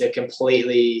 but it's a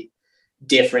completely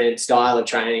different style of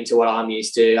training to what I'm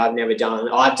used to.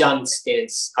 I've done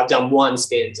stints. I've done one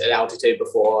stint at altitude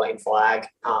before in flag.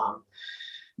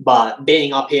 But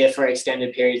being up here for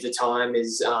extended periods of time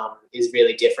is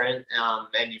really different.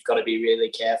 And you've got to be really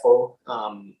careful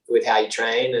with how you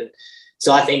train. And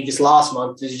so I think this last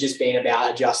month has just been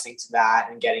about adjusting to that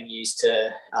and getting used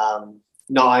to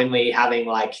not only having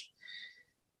like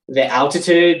the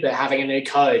altitude, but having a new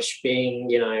coach, being,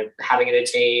 you know, having a new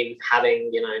team, having,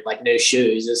 you know, like new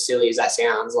shoes, as silly as that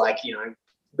sounds, like, you know,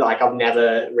 like I've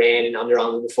never ran in Under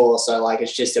Armour before. So like,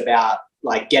 it's just about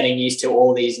like getting used to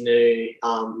all these new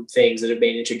things that have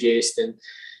been introduced. And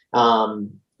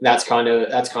that's kind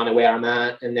of where I'm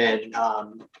at. And then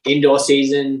indoor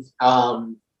season,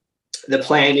 the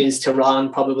plan is to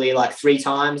run probably like 3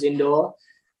 times indoor.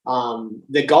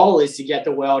 The goal is to get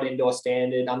the world indoor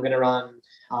standard. I'm going to run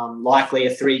likely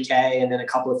a 3K and then a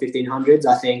couple of 1500s.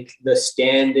 I think the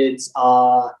standards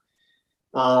are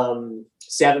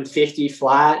 750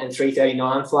 flat and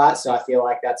 339 flat. So I feel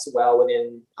like that's well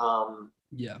within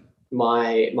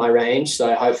my range.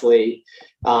 So hopefully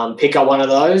pick up one of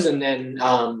those. And then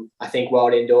I think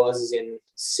world indoors is in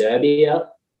Serbia.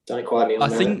 Don't quote me on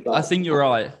that. I think you're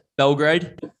right.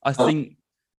 Belgrade. I think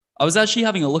I was actually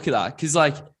having a look at that because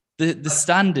like the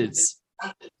standards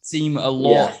seem a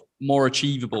lot more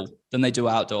achievable than they do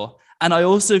outdoor. And I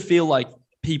also feel like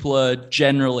people are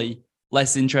generally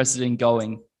less interested in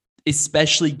going,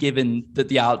 especially given that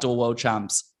the outdoor world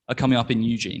champs are coming up in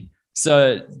Eugene.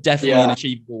 So definitely an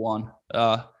achievable one.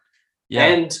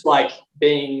 And like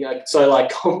being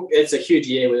it's a huge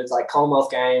year with it's like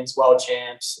Commonwealth Games, World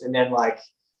Champs, and then like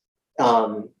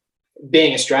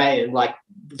being Australian, like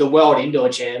the World Indoor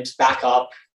Champs back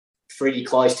up pretty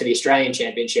close to the Australian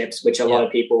Championships, which a lot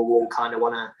of people will kind of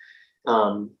want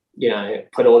to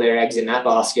put all their eggs in that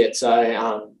basket.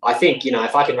 So I think, you know,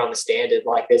 if I can run the standard,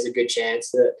 like there's a good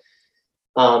chance that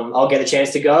I'll get a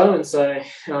chance to go. And so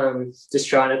just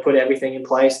trying to put everything in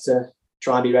place to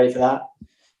try and be ready for that.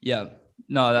 Yeah,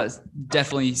 no, that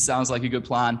definitely sounds like a good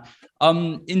plan.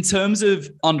 In terms of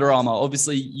Under Armour,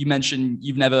 obviously you mentioned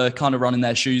you've never kind of run in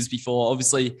their shoes before.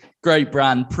 Obviously, great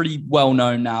brand, pretty well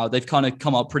known now. They've kind of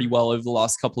come up pretty well over the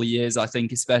last couple of years, I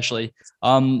think, especially.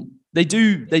 They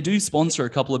do sponsor a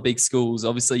couple of big schools,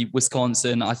 obviously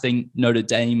Wisconsin, I think Notre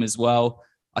Dame as well,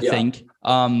 I think.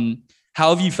 How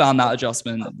have you found that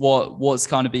adjustment? What's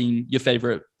kind of been your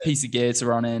favorite piece of gear to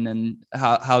run in, and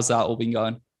how's that all been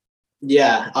going?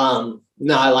 Yeah,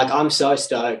 no, like I'm so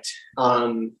stoked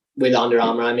with Under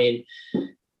Armour. I mean,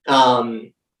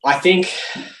 I think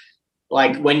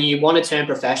like when you want to turn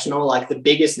professional, like the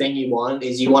biggest thing you want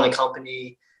is you want a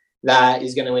company that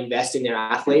is going to invest in their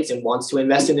athletes and wants to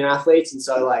invest in their athletes. And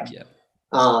so like,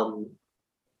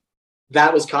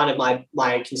 that was kind of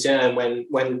my concern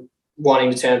when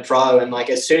wanting to turn pro. And like,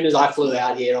 as soon as I flew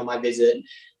out here on my visit,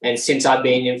 and since I've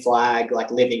been in flag, like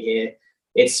living here,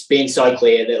 it's been so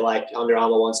clear that like Under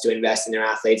Armour wants to invest in their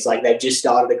athletes. Like they've just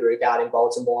started a group out in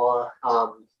Baltimore,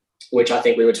 which I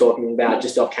think we were talking about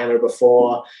just off camera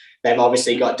before. They've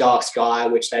obviously got Dark Sky,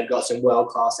 which they've got some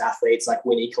world-class athletes like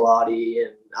Winnie Colati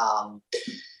and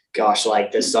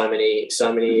like there's so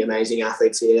many amazing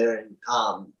athletes here. And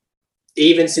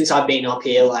even since I've been up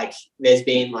here, like there's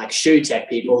been like shoe tech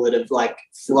people that have like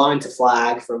flown to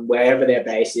flag from wherever their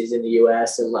base is in the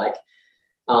US and like,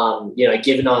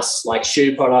 given us like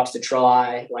shoe products to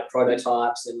try, like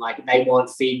prototypes, and like they want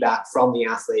feedback from the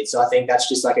athletes. So I think that's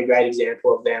just like a great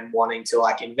example of them wanting to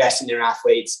like invest in their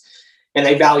athletes, and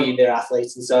they value their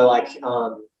athletes. And so like,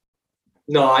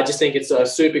 no, I just think it's a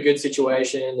super good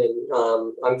situation. And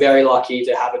I'm very lucky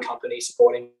to have a company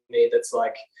supporting me that's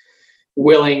like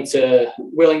willing to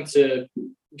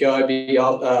go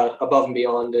above and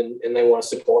beyond, and they want to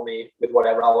support me with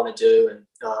whatever I want to do. And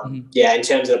in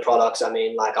terms of the products, I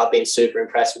mean, like I've been super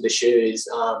impressed with the shoes.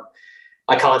 I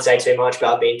can't say too much,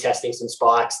 but I've been testing some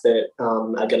spikes that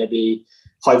are going to be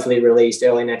hopefully released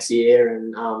early next year.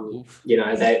 And,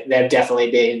 they've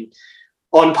definitely been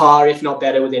on par, if not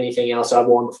better, with anything else I've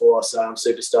worn before. So I'm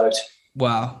super stoked.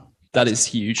 Wow. That is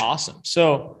huge. Awesome.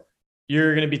 So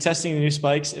you're going to be testing the new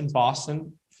spikes in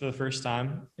Boston for the first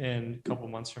time in a couple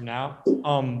of months from now.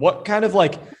 What kind of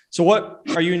what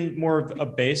are you in more of a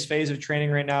base phase of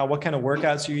training right now? What kind of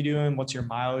workouts are you doing? What's your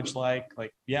mileage like?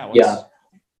 It's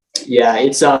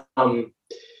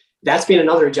that's been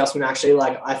another adjustment actually.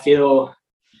 Like I feel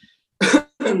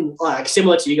like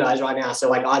similar to you guys right now. So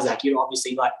like Isaac, you're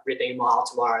obviously like ripping a mile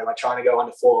tomorrow, like trying to go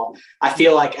under 4. I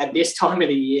feel like at this time of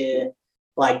the year,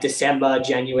 like December,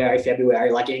 January,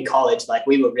 February, like in college, like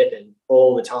we were ripping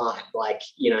all the time. Like,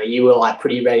 you were like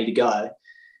pretty ready to go.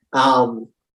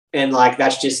 And like,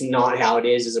 that's just not how it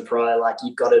is as a pro. Like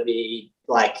you've got to be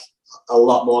like a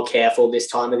lot more careful this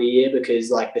time of the year, because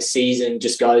like the season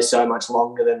just goes so much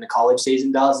longer than the college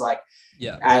season does. Like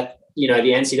the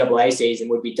NCAA season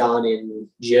would be done in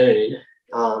June.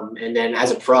 And then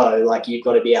as a pro, like you've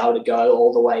got to be able to go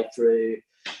all the way through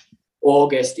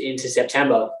August into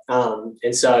September.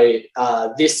 And so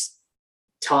this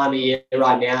time of year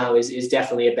right now is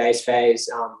definitely a base phase.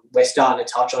 We're starting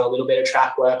to touch on a little bit of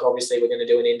track work. Obviously, we're going to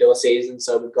do an indoor season,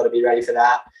 so we've got to be ready for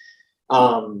that.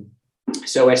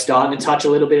 So we're starting to touch a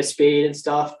little bit of speed and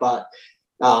stuff, but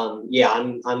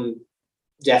I'm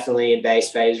definitely in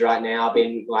base phase right now. I've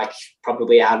been like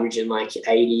probably averaging like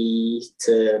 80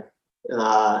 to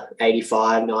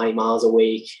 85, 90 miles a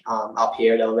week up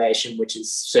here at elevation, which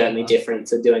is certainly different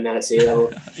to doing that at sea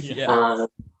level.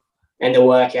 And the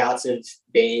workouts have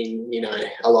been,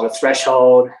 a lot of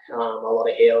threshold, a lot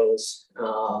of hills,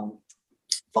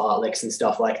 fartleks and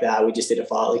stuff like that. We just did a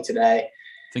fartlek today. I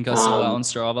think I saw that on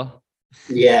Strava.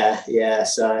 Yeah.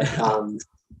 So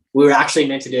we were actually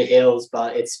meant to do hills,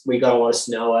 but we got a lot of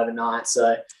snow overnight.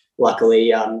 So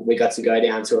luckily, we got to go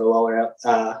down to a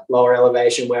lower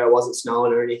elevation where it wasn't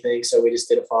snowing or anything. So we just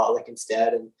did a fartlek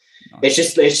instead, and it's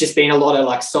just been a lot of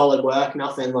like solid work,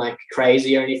 nothing like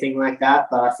crazy or anything like that.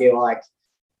 But I feel like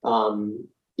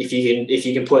if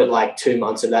you can put like 2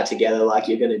 months of that together, like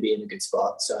you're going to be in a good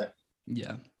spot. So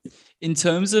yeah, in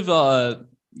terms of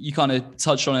you kind of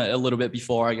touched on it a little bit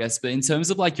before, I guess, but in terms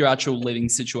of like your actual living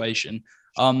situation,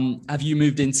 have you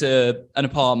moved into an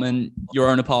apartment, your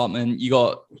own apartment? You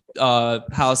got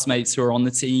housemates who are on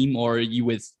the team, or are you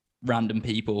with random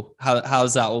people?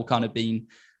 How's that all kind of been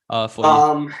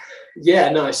for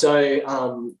you?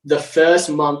 So the first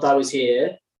month I was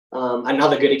here,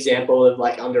 another good example of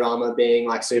like Under Armour being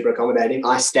like super accommodating,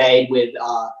 I stayed with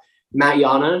Matt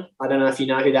Yano. I don't know if you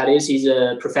know who that is. He's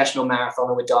a professional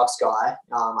marathoner with Dark Sky.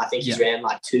 I think he's ran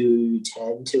like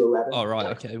 2:10, 2:11. Oh, right.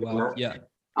 Okay. Wow. Yeah.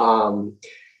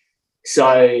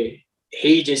 So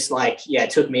he just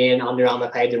took me in. Under Armour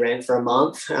paid the rent for a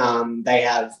month. They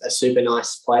have a super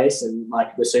nice place and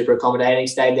like we're super accommodating,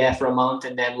 stayed there for a month.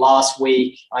 And then last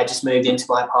week I just moved into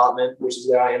my apartment, which is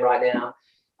where I am right now.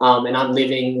 And I'm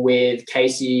living with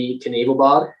Casey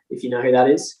Knievelbad, if you know who that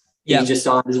is. He just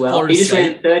signed as well. Florida he just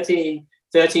State. Ran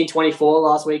 13:24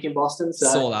 last week in Boston. So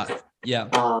saw that. Yeah.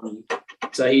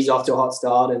 So he's off to a hot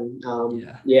start, and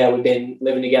we've been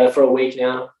living together for a week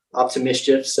now, up to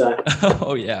mischief. So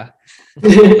oh yeah,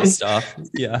 good stuff.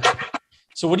 Yeah.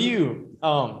 So what do you?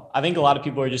 I think a lot of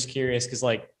people are just curious because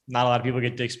like not a lot of people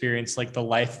get to experience like the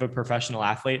life of a professional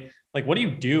athlete. Like, what do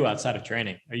you do outside of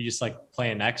training? Are you just like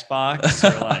playing Xbox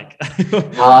or like?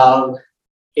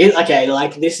 Okay,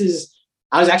 like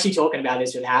I was actually talking about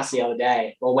this with House the other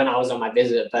day, or when I was on my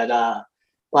visit, but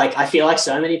like I feel like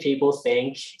so many people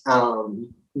think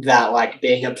that like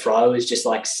being a pro is just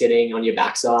like sitting on your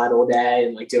backside all day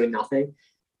and like doing nothing.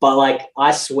 But like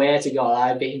I swear to God,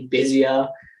 I've been busier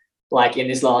like in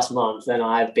this last month than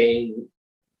I've been.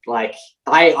 Like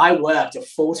I worked a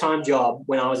full-time job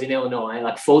when I was in Illinois,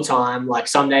 like full-time. Like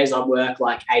some days I work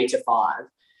like 8 to 5,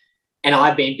 and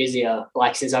I've been busier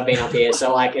like since I've been up here.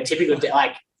 So like a typical day,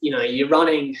 like, you know, you're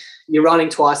running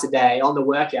twice a day on the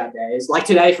workout days. Like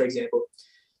today, for example,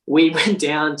 we went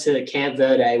down to Camp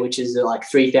Verde, which is at like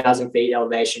 3,000 feet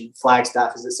elevation.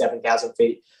 Flagstaff is at 7,000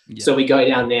 feet. Yeah. So we go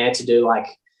down there to do like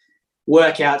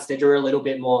workouts that are a little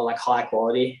bit more like high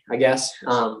quality, I guess.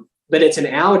 But it's an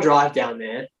hour drive down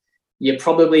there. You're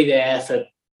probably there for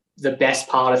the best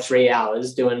part of 3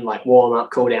 hours doing like warm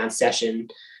up, cool down session.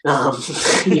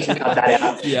 You can cut that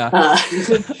out. Yeah.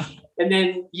 And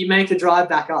then you make the drive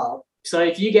back up. So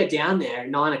if you get down there at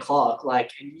 9 o'clock,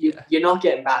 like you're not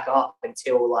getting back up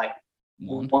until like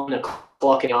 1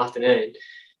 o'clock in the afternoon.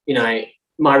 You know,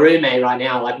 my roommate right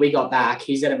now, like we got back,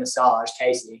 he's at a massage,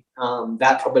 Casey.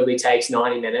 That probably takes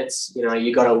 90 minutes. You know,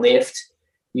 you got to lift,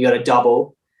 you got to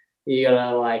double. You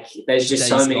gotta like, there's just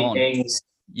so many things.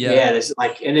 Yeah. There's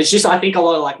like, and it's just, I think a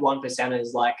lot of like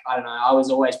 1%ers, like, I don't know, I was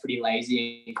always pretty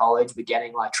lazy in college with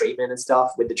getting like treatment and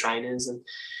stuff with the trainers, and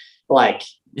like,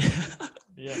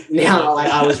 now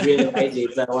like I was really lazy.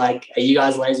 But like, are you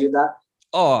guys lazy with that?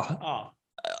 Oh.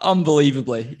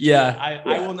 Unbelievably. Yeah.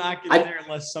 I will not get there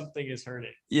unless something is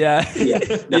hurting. Yeah.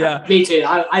 No, yeah. Me too.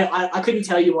 I couldn't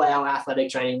tell you what our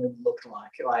athletic training looked like.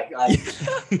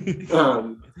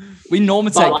 We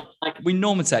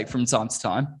normatech from time to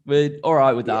time. We're all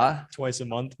right with that. Twice a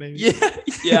month, maybe.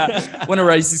 Yeah. When a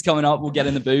race is coming up, we'll get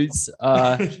in the boots.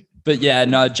 But yeah,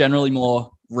 no, generally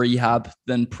more rehab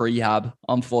than prehab,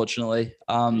 unfortunately.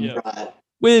 Right.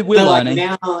 We're learning.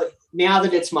 Like now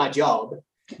that it's my job,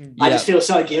 I just feel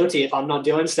so guilty if I'm not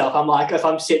doing stuff. I'm like, if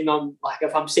I'm sitting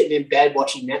in bed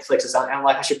watching Netflix or something, I'm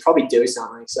like, I should probably do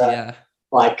something. So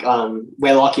like,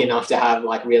 we're lucky enough to have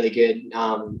like really good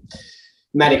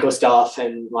medical staff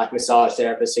and like massage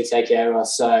therapists who take care of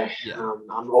us. So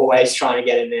I'm always trying to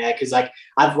get in there, because like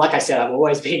I've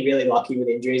always been really lucky with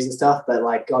injuries and stuff, but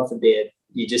like God forbid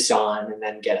you just sign and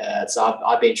then get hurt. So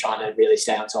I've been trying to really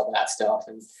stay on top of that stuff.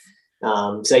 And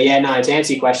to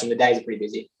answer your question, the days are pretty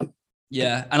busy.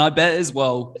 Yeah. And I bet as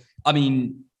well, I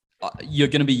mean, you're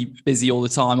going to be busy all the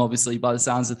time, obviously, by the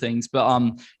sounds of things,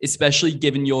 but especially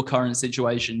given your current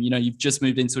situation, you know, you've just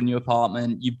moved into a new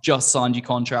apartment, you've just signed your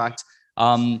contract.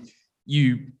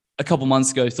 You, a couple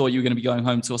months ago, thought you were going to be going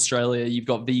home to Australia. You've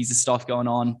got visa stuff going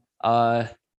on.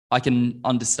 I can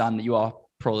understand that you are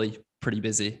probably pretty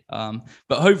busy. But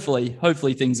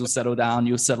hopefully things will settle down.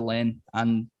 You'll settle in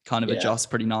and kind of adjust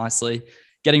pretty nicely.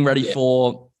 Getting ready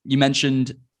for, you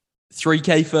mentioned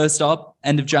 3K first up,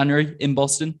 end of January in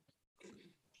Boston.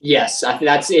 Yes, I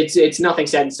think it's nothing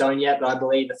set in stone yet, but I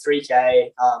believe a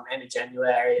 3K end of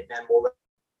January, and then we'll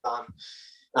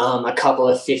run a couple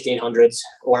of 1500s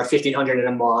or a 1500 and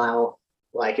a mile.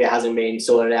 Like it hasn't been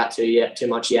sorted out too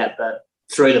much yet, but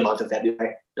through the month of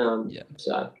February.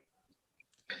 So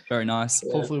very nice.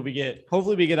 Yeah. Hopefully we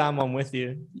get on one with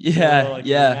you.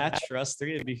 Match for us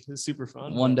three. It'd be super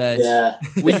fun. One day. Yeah.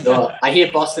 I hear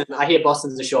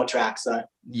Boston's a short track. So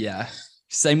yeah.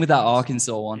 Same with that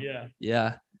Arkansas one.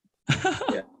 Yeah.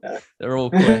 They're all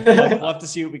quick. We'll have to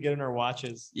see what we get in our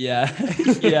watches.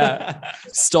 Yeah.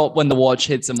 Stop when the watch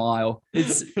hits a mile.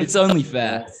 It's only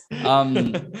fair.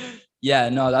 No,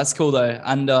 that's cool though.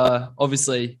 And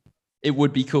obviously it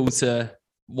would be cool to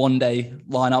one day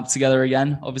line up together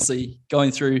again. Obviously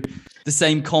going through the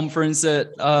same conference at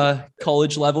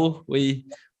college level. We've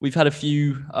had a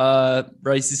few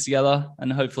races together,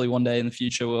 and hopefully one day in the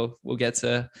future we'll get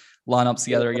to line up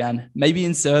together again. Maybe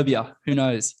in Serbia. Who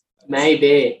knows?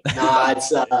 Maybe. No,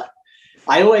 it's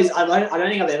I don't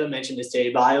think I've ever mentioned this to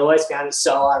you, but I always found it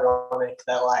so ironic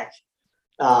that like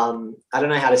I don't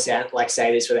know how to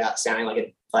say this without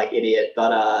sounding like idiot,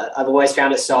 but I've always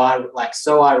found it so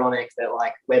ironic that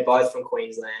like we're both from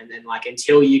Queensland, and like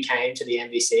until you came to the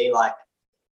NBC, like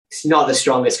it's not the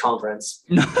strongest conference.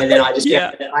 And then I just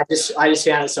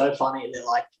found it so funny that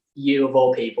like you of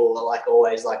all people are like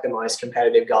always like the most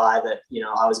competitive guy that, you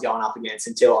know, I was going up against,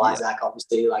 until Isaac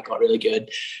obviously like got really good.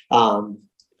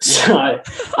 So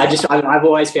I've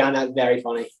always found that very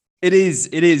funny. It is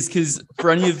because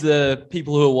for any of the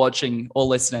people who are watching or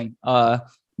listening,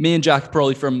 me and Jack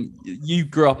probably you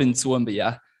grew up in Toowoomba,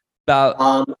 yeah?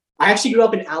 I actually grew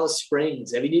up in Alice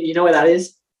Springs. You know where that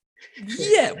is?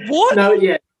 Yeah. What? No,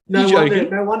 yeah. No You wonder,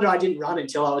 joking? no wonder I didn't run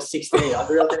until I was 16. I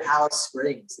grew up in Alice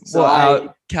Springs. So What,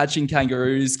 out catching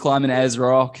kangaroos, climbing Ayers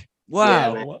Rock?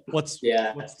 Wow. man. What's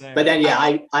yeah. what's there? But then,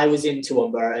 I was in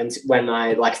Toowoomba and when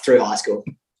I through high school.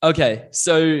 Okay,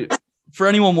 so for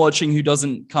anyone watching who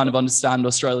doesn't kind of understand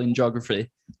Australian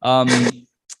geography, Throw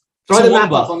the map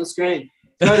Toowoomba. up on the screen.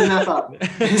 Throw the map up.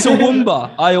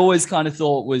 Toowoomba, I always kind of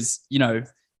thought was,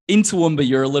 in Toowoomba,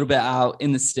 you're a little bit out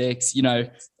in the sticks,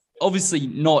 obviously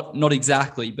not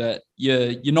exactly, but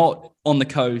you're not on the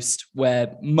coast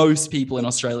where most people in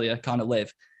Australia kind of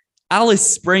live. Alice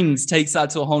Springs takes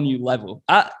that to a whole new level.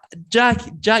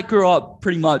 Jack grew up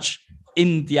pretty much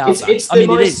in the outback. It's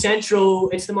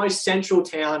the most central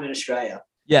town in Australia.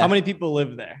 Yeah. How many people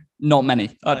live there? Not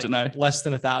many. I don't know. Less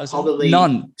than 1,000. Probably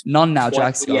None now.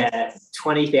 Jack's gone. Yeah,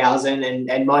 20,000,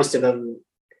 and most of them.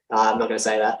 I'm not going to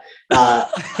say that.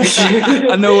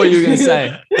 I know what you're going to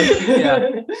say. Yeah.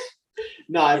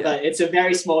 No, but it's a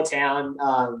very small town.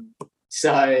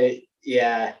 So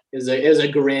yeah, it was a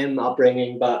grim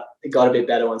upbringing, but it got a bit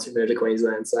better once we moved to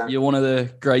Queensland. So You're one of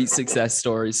the great success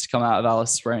stories to come out of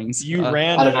Alice Springs. You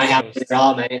ran. I don't know how many there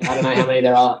are, mate. I don't know how many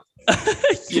there are.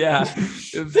 Yeah,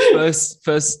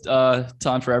 first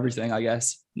time for everything, I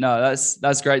guess. No,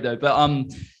 that's great though. But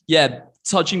yeah,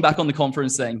 touching back on the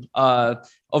conference thing.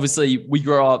 Obviously we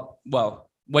grew up. Well,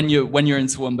 when you're in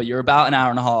Toowoomba, you're about an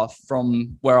hour and a half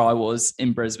from where I was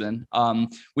in Brisbane.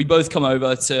 We both come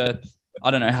over to. I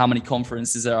don't know how many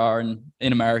conferences there are in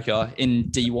America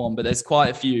in D1, but there's quite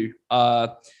a few.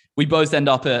 We both end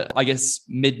up at, I guess,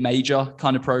 mid-major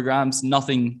kind of programs,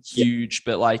 nothing huge,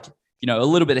 but like, a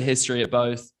little bit of history at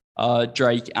both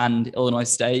Drake and Illinois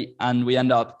State. And we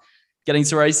end up getting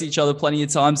to race each other plenty of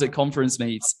times at conference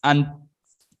meets. And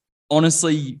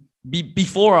honestly,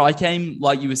 before I came,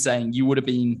 like you were saying, you would have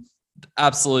been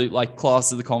absolute like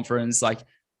class of the conference, like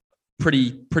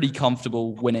pretty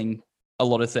comfortable winning a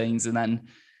lot of things, and then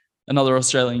another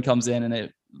Australian comes in and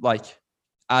it like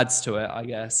adds to it, I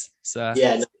guess. So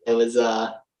yeah, no, it was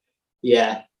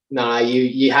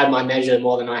you had my measure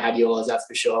more than I had yours, that's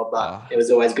for sure, but it was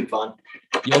always good fun.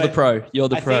 You're the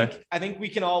pro. I think we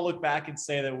can all look back and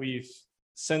say that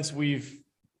since we've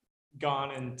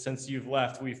gone and since you've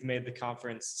left, we've made the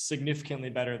conference significantly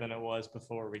better than it was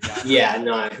before we got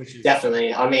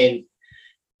definitely. I mean,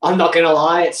 I'm not going to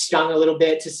lie, it stung a little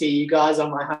bit to see you guys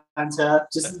on my home turf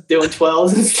just doing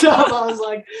 12s and stuff. I was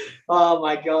like, oh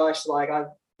my gosh, like I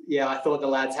thought the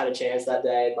lads had a chance that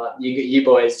day, but you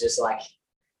boys just like,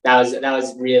 that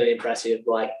was really impressive,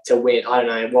 like to win. I don't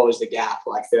know, what was the gap,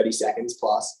 like 30 seconds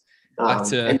plus. Back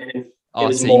to and then our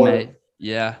was teammate.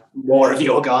 more of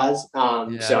your guys.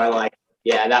 Yeah. So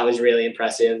that was really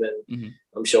impressive, and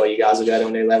I'm sure you guys will go to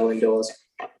a new level indoors.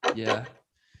 Yeah.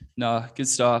 No, good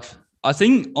stuff. I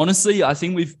think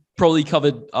we've probably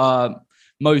covered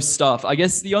most stuff. I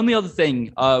guess the only other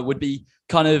thing would be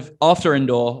kind of after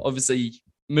indoor, obviously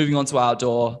moving on to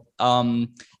outdoor.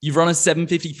 You've run a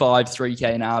 7:55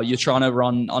 3K now. You're trying to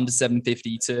run under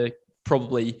 7:50 to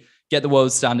probably get the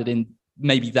world standard in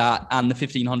maybe that and the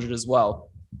 1500 as well.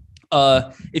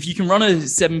 If you can run a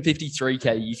 7:50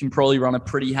 3K, you can probably run a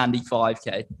pretty handy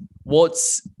 5K.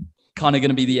 What's kind of going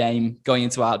to be the aim going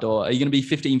into outdoor? Are you going to be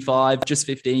 15.5, just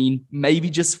 15, maybe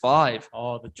just 5?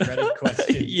 Oh, the dreaded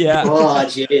question. Yeah. Oh,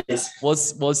 jeez.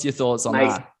 What's your thoughts on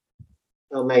that?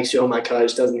 I'll make sure my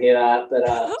coach doesn't hear that. But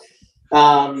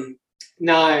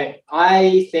no,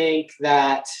 I think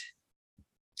that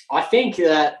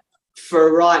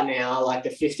for right now, like the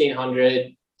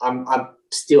 1500, I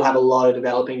still have a lot of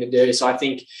developing to do. So I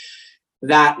think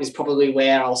that is probably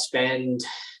where I'll spend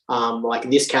like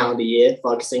this calendar year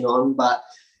focusing on. But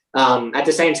at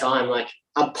the same time, like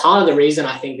a part of the reason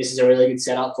I think this is a really good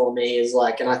setup for me is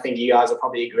like, and I think you guys will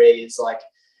probably agree, is like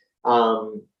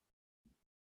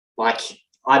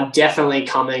I'm definitely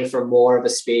coming from more of a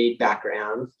speed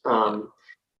background.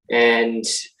 And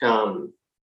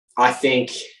I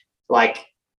think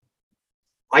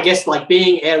I guess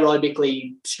being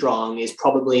aerobically strong is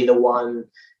probably the one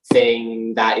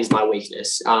thing that is my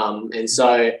weakness. And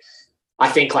so I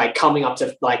think coming up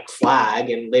to flag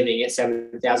and living at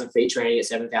 7,000 feet, training at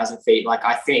 7,000 feet,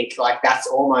 I think that's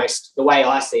almost the way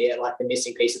I see it, the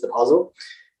missing piece of the puzzle.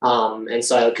 And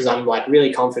so, because I'm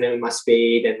really confident in my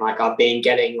speed, and I've been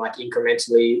getting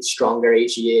incrementally stronger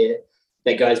each year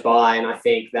that goes by. And I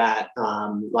think that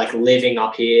living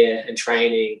up here and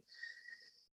training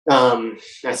at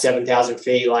 7,000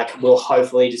 feet, will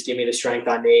hopefully just give me the strength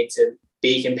I need to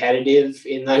be competitive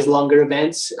in those longer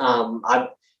events.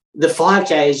 The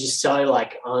 5K is just so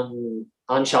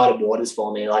uncharted waters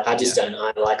for me. I just don't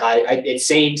know. It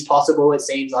seems possible. It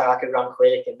seems like I could run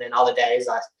quick, and then other days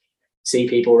I see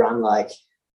people run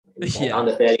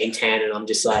under 13:10, and I'm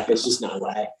just like, there's just no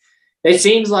way. It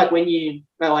seems like when you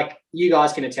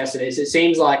guys can attest to this, it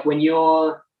seems like when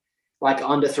you're like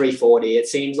under 340, it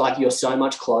seems like you're so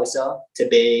much closer to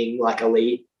being like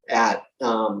elite at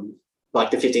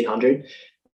like the 1500.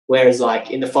 Whereas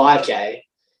like in the 5K,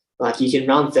 like you can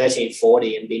run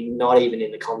 1340 and be not even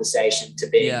in the conversation to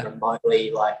being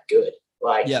remotely like good.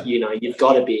 Like, you've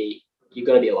got to be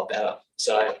a lot better.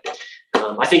 So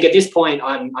I think at this point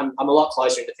I'm a lot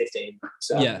closer to 15.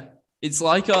 So yeah, it's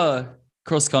like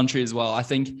cross country as well. I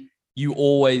think you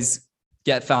always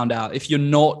get found out if you're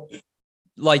not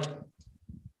like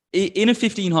in a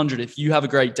 1500. If you have a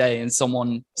great day and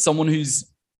someone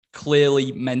who's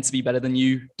clearly meant to be better than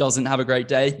you doesn't have a great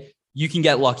day, you can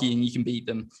get lucky and you can beat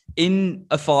them. In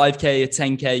a 5K, a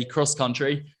 10K cross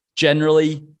country,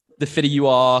 generally the fitter you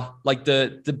are, like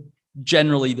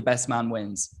generally the best man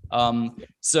wins.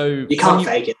 So you can't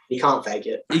fake it. You can't fake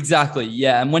it. Exactly.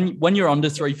 Yeah. And when you're under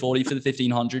 340 for the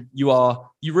 1500,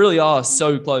 you really are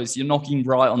so close. You're knocking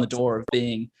right on the door of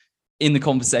being in the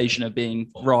conversation of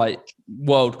being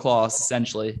world class,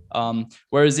 essentially.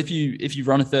 Whereas if you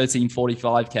run a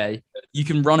 1345K, you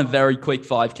can run a very quick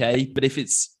 5K, but if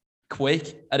it's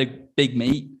quick at a big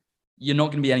meet, you're not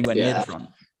going to be anywhere near the front.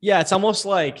 Yeah. It's almost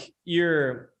like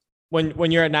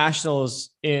when you're at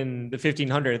nationals in the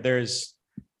 1500, there's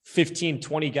 15,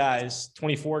 20 guys,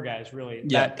 24 guys really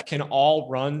that can all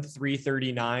run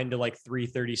 339 to like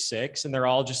 336. And they're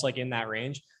all just like in that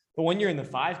range. But when you're in the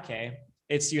 5K,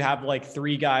 you have like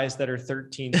 3 guys that are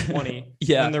 1320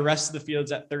 and the rest of the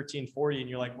field's at 1340. And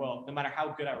you're like, well, no matter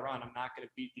how good I run, I'm not going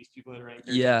to beat these people that are running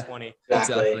 1320.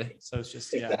 Exactly. So it's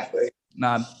just,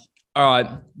 Man. All right.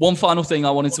 One final thing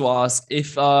I wanted to ask,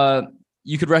 if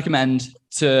you could recommend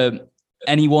to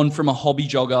anyone from a hobby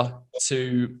jogger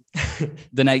to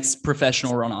the next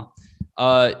professional runner,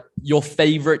 your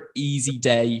favorite easy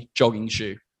day jogging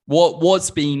shoe.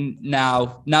 What's been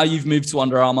now you've moved to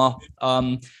Under Armour.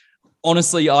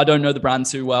 Honestly, I don't know the brand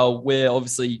too well. We're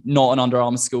obviously not an Under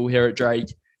Armour school here at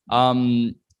Drake.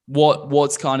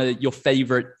 What's kind of your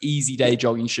favorite easy day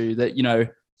jogging shoe that,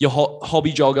 your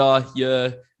hobby jogger,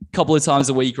 your couple of times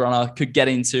a week runner could get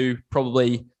into,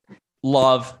 probably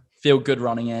love, feel good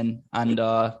running in, and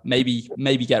maybe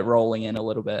get rolling in a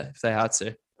little bit if they had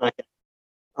to. Okay.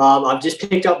 I've just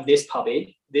picked up this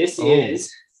puppy. This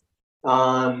is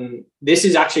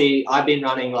actually, I've been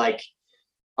running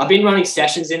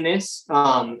sessions in this.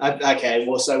 Okay,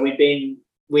 well, so we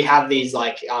have these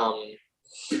like, I'm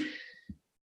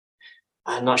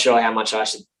not sure how much I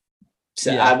should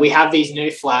say. We have these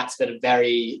new flats that are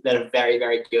very,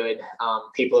 very good.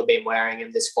 People have been wearing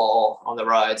them this fall on the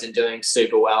roads and doing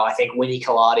super well. I think Winnie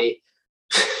Colati,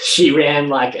 she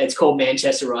ran it's called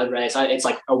Manchester Road Race. It's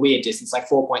like a weird distance, like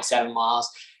 4.7 miles.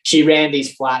 She ran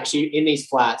these flats. In these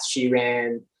flats, she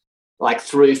ran like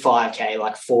through 5K,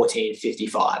 like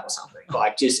 14:55 or something,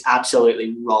 like just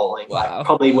absolutely rolling. Wow. Like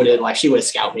probably she would have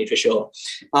scalped me for sure.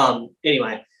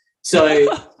 Anyway, so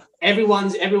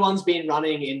everyone's been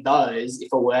running in those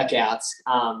for workouts.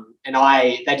 And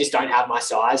they just don't have my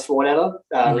size for whatever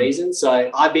reason.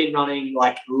 So I've been running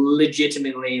like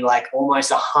legitimately like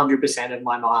almost 100% of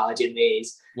my mileage in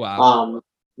these. Wow.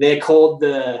 They're called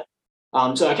so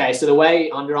the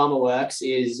way Under Armour works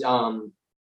is,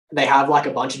 they have like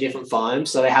a bunch of different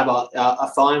foams. So they have a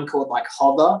foam called like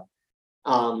Hover,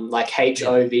 like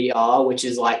HOVR, which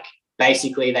is like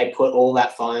basically they put all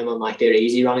that foam on like their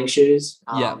easy running shoes.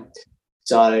 And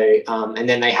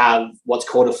then they have what's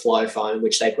called a flow foam,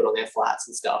 which they put on their flats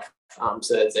and stuff.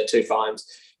 So there's their 2 foams.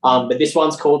 But this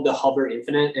one's called the Hover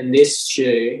Infinite, and this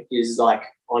shoe is like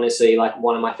honestly like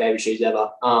one of my favorite shoes ever.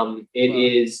 It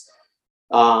is,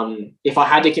 if I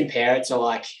had to compare it to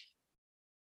like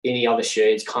any other shoe,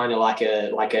 it's kind of like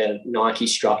a Nike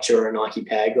Structure or a Nike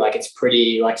Peg. Like it's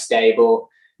pretty like stable.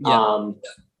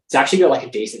 It's actually got like a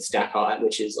decent stack height,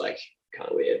 which is like kind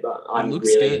of weird, but I'm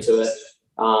really into it.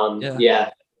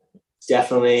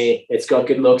 Definitely, it's got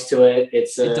good looks to it. It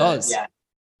does. I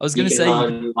was gonna say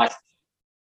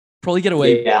probably get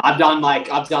away. I've done like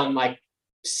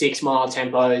 6 mile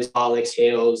tempos, Alex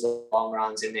hills, long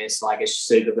runs in this. Like it's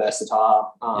super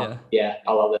versatile. I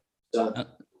love it. So,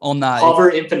 on that Hover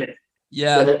Infinite.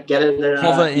 Get it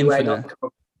Hover Infinite.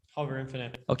 Hover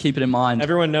Infinite. I'll keep it in mind.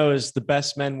 Everyone knows the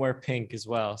best men wear pink as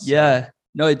well. So.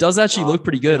 No, it does actually look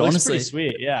pretty good. Honestly, pretty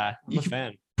sweet. Yeah, I'm a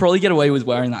fan. Probably get away with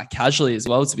wearing that casually as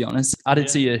well, to be honest. Add it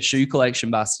to your shoe collection,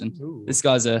 Baston. Ooh. This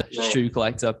guy's a shoe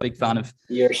collector, big fan of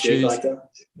You're a shoe collector?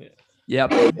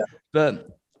 Yep.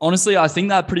 But honestly, I think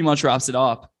that pretty much wraps it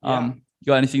up. You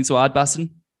got anything to add,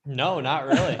 Baston? No, not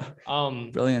really.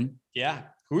 Brilliant. Yeah.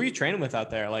 Who are you training with out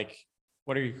there? Like,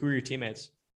 who are your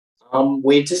teammates?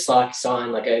 We just like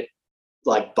signed like a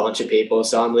bunch of people.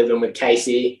 So I'm living with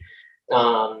Casey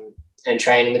and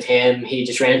training with him. He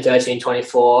just ran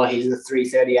 13:24. He's a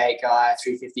 3:38 guy,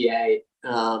 3:58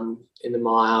 in the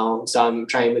mile. So I'm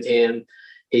training with him.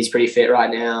 He's pretty fit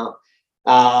right now.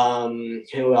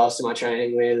 Who else am I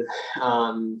training with?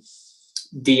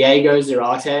 Diego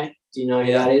Zarate. Do you know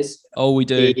who that is? Oh, we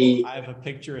do. I have a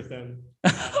picture with him.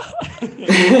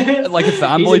 Like a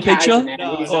fanboy picture?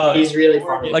 No, he's really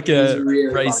funny. Like a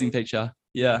really racing funny picture.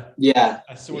 Yeah. Yeah.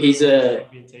 He's a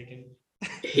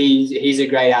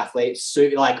great athlete. So,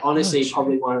 like, honestly,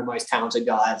 probably one of the most talented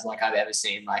guys like I've ever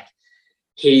seen. Like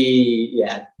he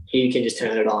can just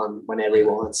turn it on whenever he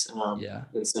wants.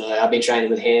 And so I've been training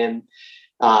with him.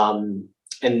 And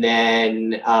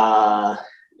then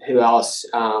who else?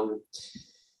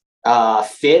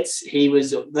 Fitz,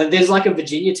 there's like a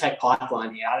Virginia Tech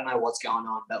pipeline here. I don't know what's going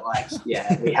on, but like,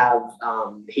 yeah, we have,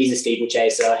 he's a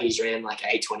steeplechaser. He's ran like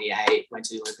 8:28, went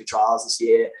to the Olympic trials this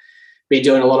year. Been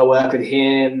doing a lot of work with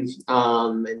him.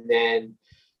 And then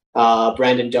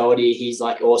Brandon Doherty, he's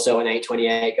like also an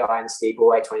 8:28 guy in the steeple,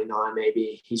 8:29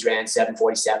 maybe. He's ran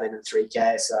 7:47 and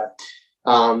 3K. So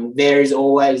there's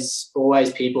always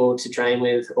people to train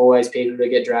with, always people to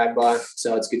get dragged by.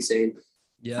 So it's good seeing.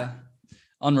 Yeah.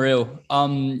 Unreal. I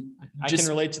can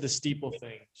relate to the steeple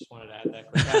thing. Just wanted to add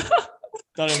that quick.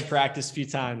 Done it in practice a few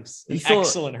times.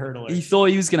 Excellent hurdler. He thought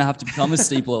he was going to have to become a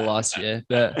steepler last year,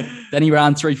 but then he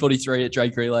ran 3:43 at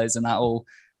Drake Relays, and that all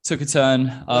took a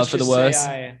turn for the worse.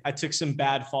 I took some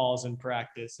bad falls in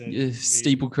practice. And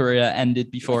steeple career ended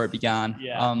before it began.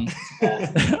 Yeah.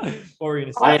 What were you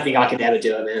gonna say? I don't think I could ever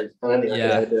do it, man. I don't think I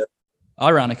could ever do it. I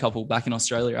ran a couple back in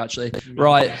Australia, actually.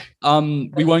 Right.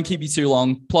 We won't keep you too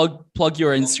long. Plug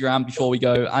your Instagram before we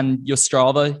go, and your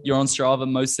Strava. You're on Strava.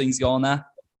 Most things go on there.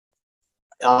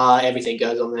 Everything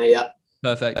goes on there. Yeah.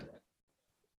 Perfect.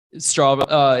 Strava.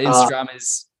 Instagram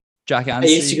is Jack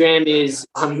Anstey. Instagram is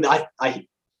hang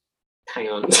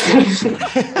on.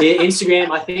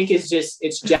 Instagram, I think it's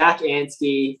Jack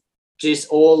Anstey, just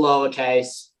all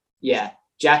lowercase. Yeah,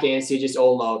 Jack Anstey, just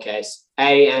all lowercase.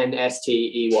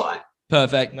 Anstey.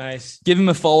 Perfect. Nice. Give him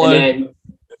a follow. And then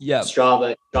yeah.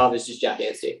 Strava's just Jack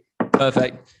Anstey.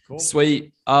 Perfect. Cool.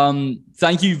 Sweet.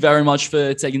 Thank you very much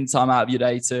for taking the time out of your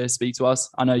day to speak to us.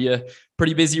 I know you're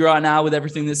pretty busy right now with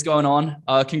everything that's going on.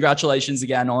 Congratulations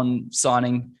again on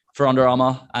signing for Under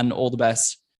Armour, and all the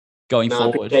best going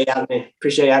forward.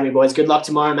 Appreciate you having me, boys. Good luck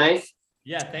tomorrow, mate.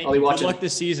 Yeah, thank you. Good luck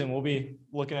this season. We'll be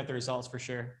looking at the results for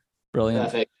sure. Brilliant.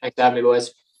 Perfect. Thanks for having me,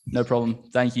 boys. No problem.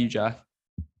 Thank you, Jack.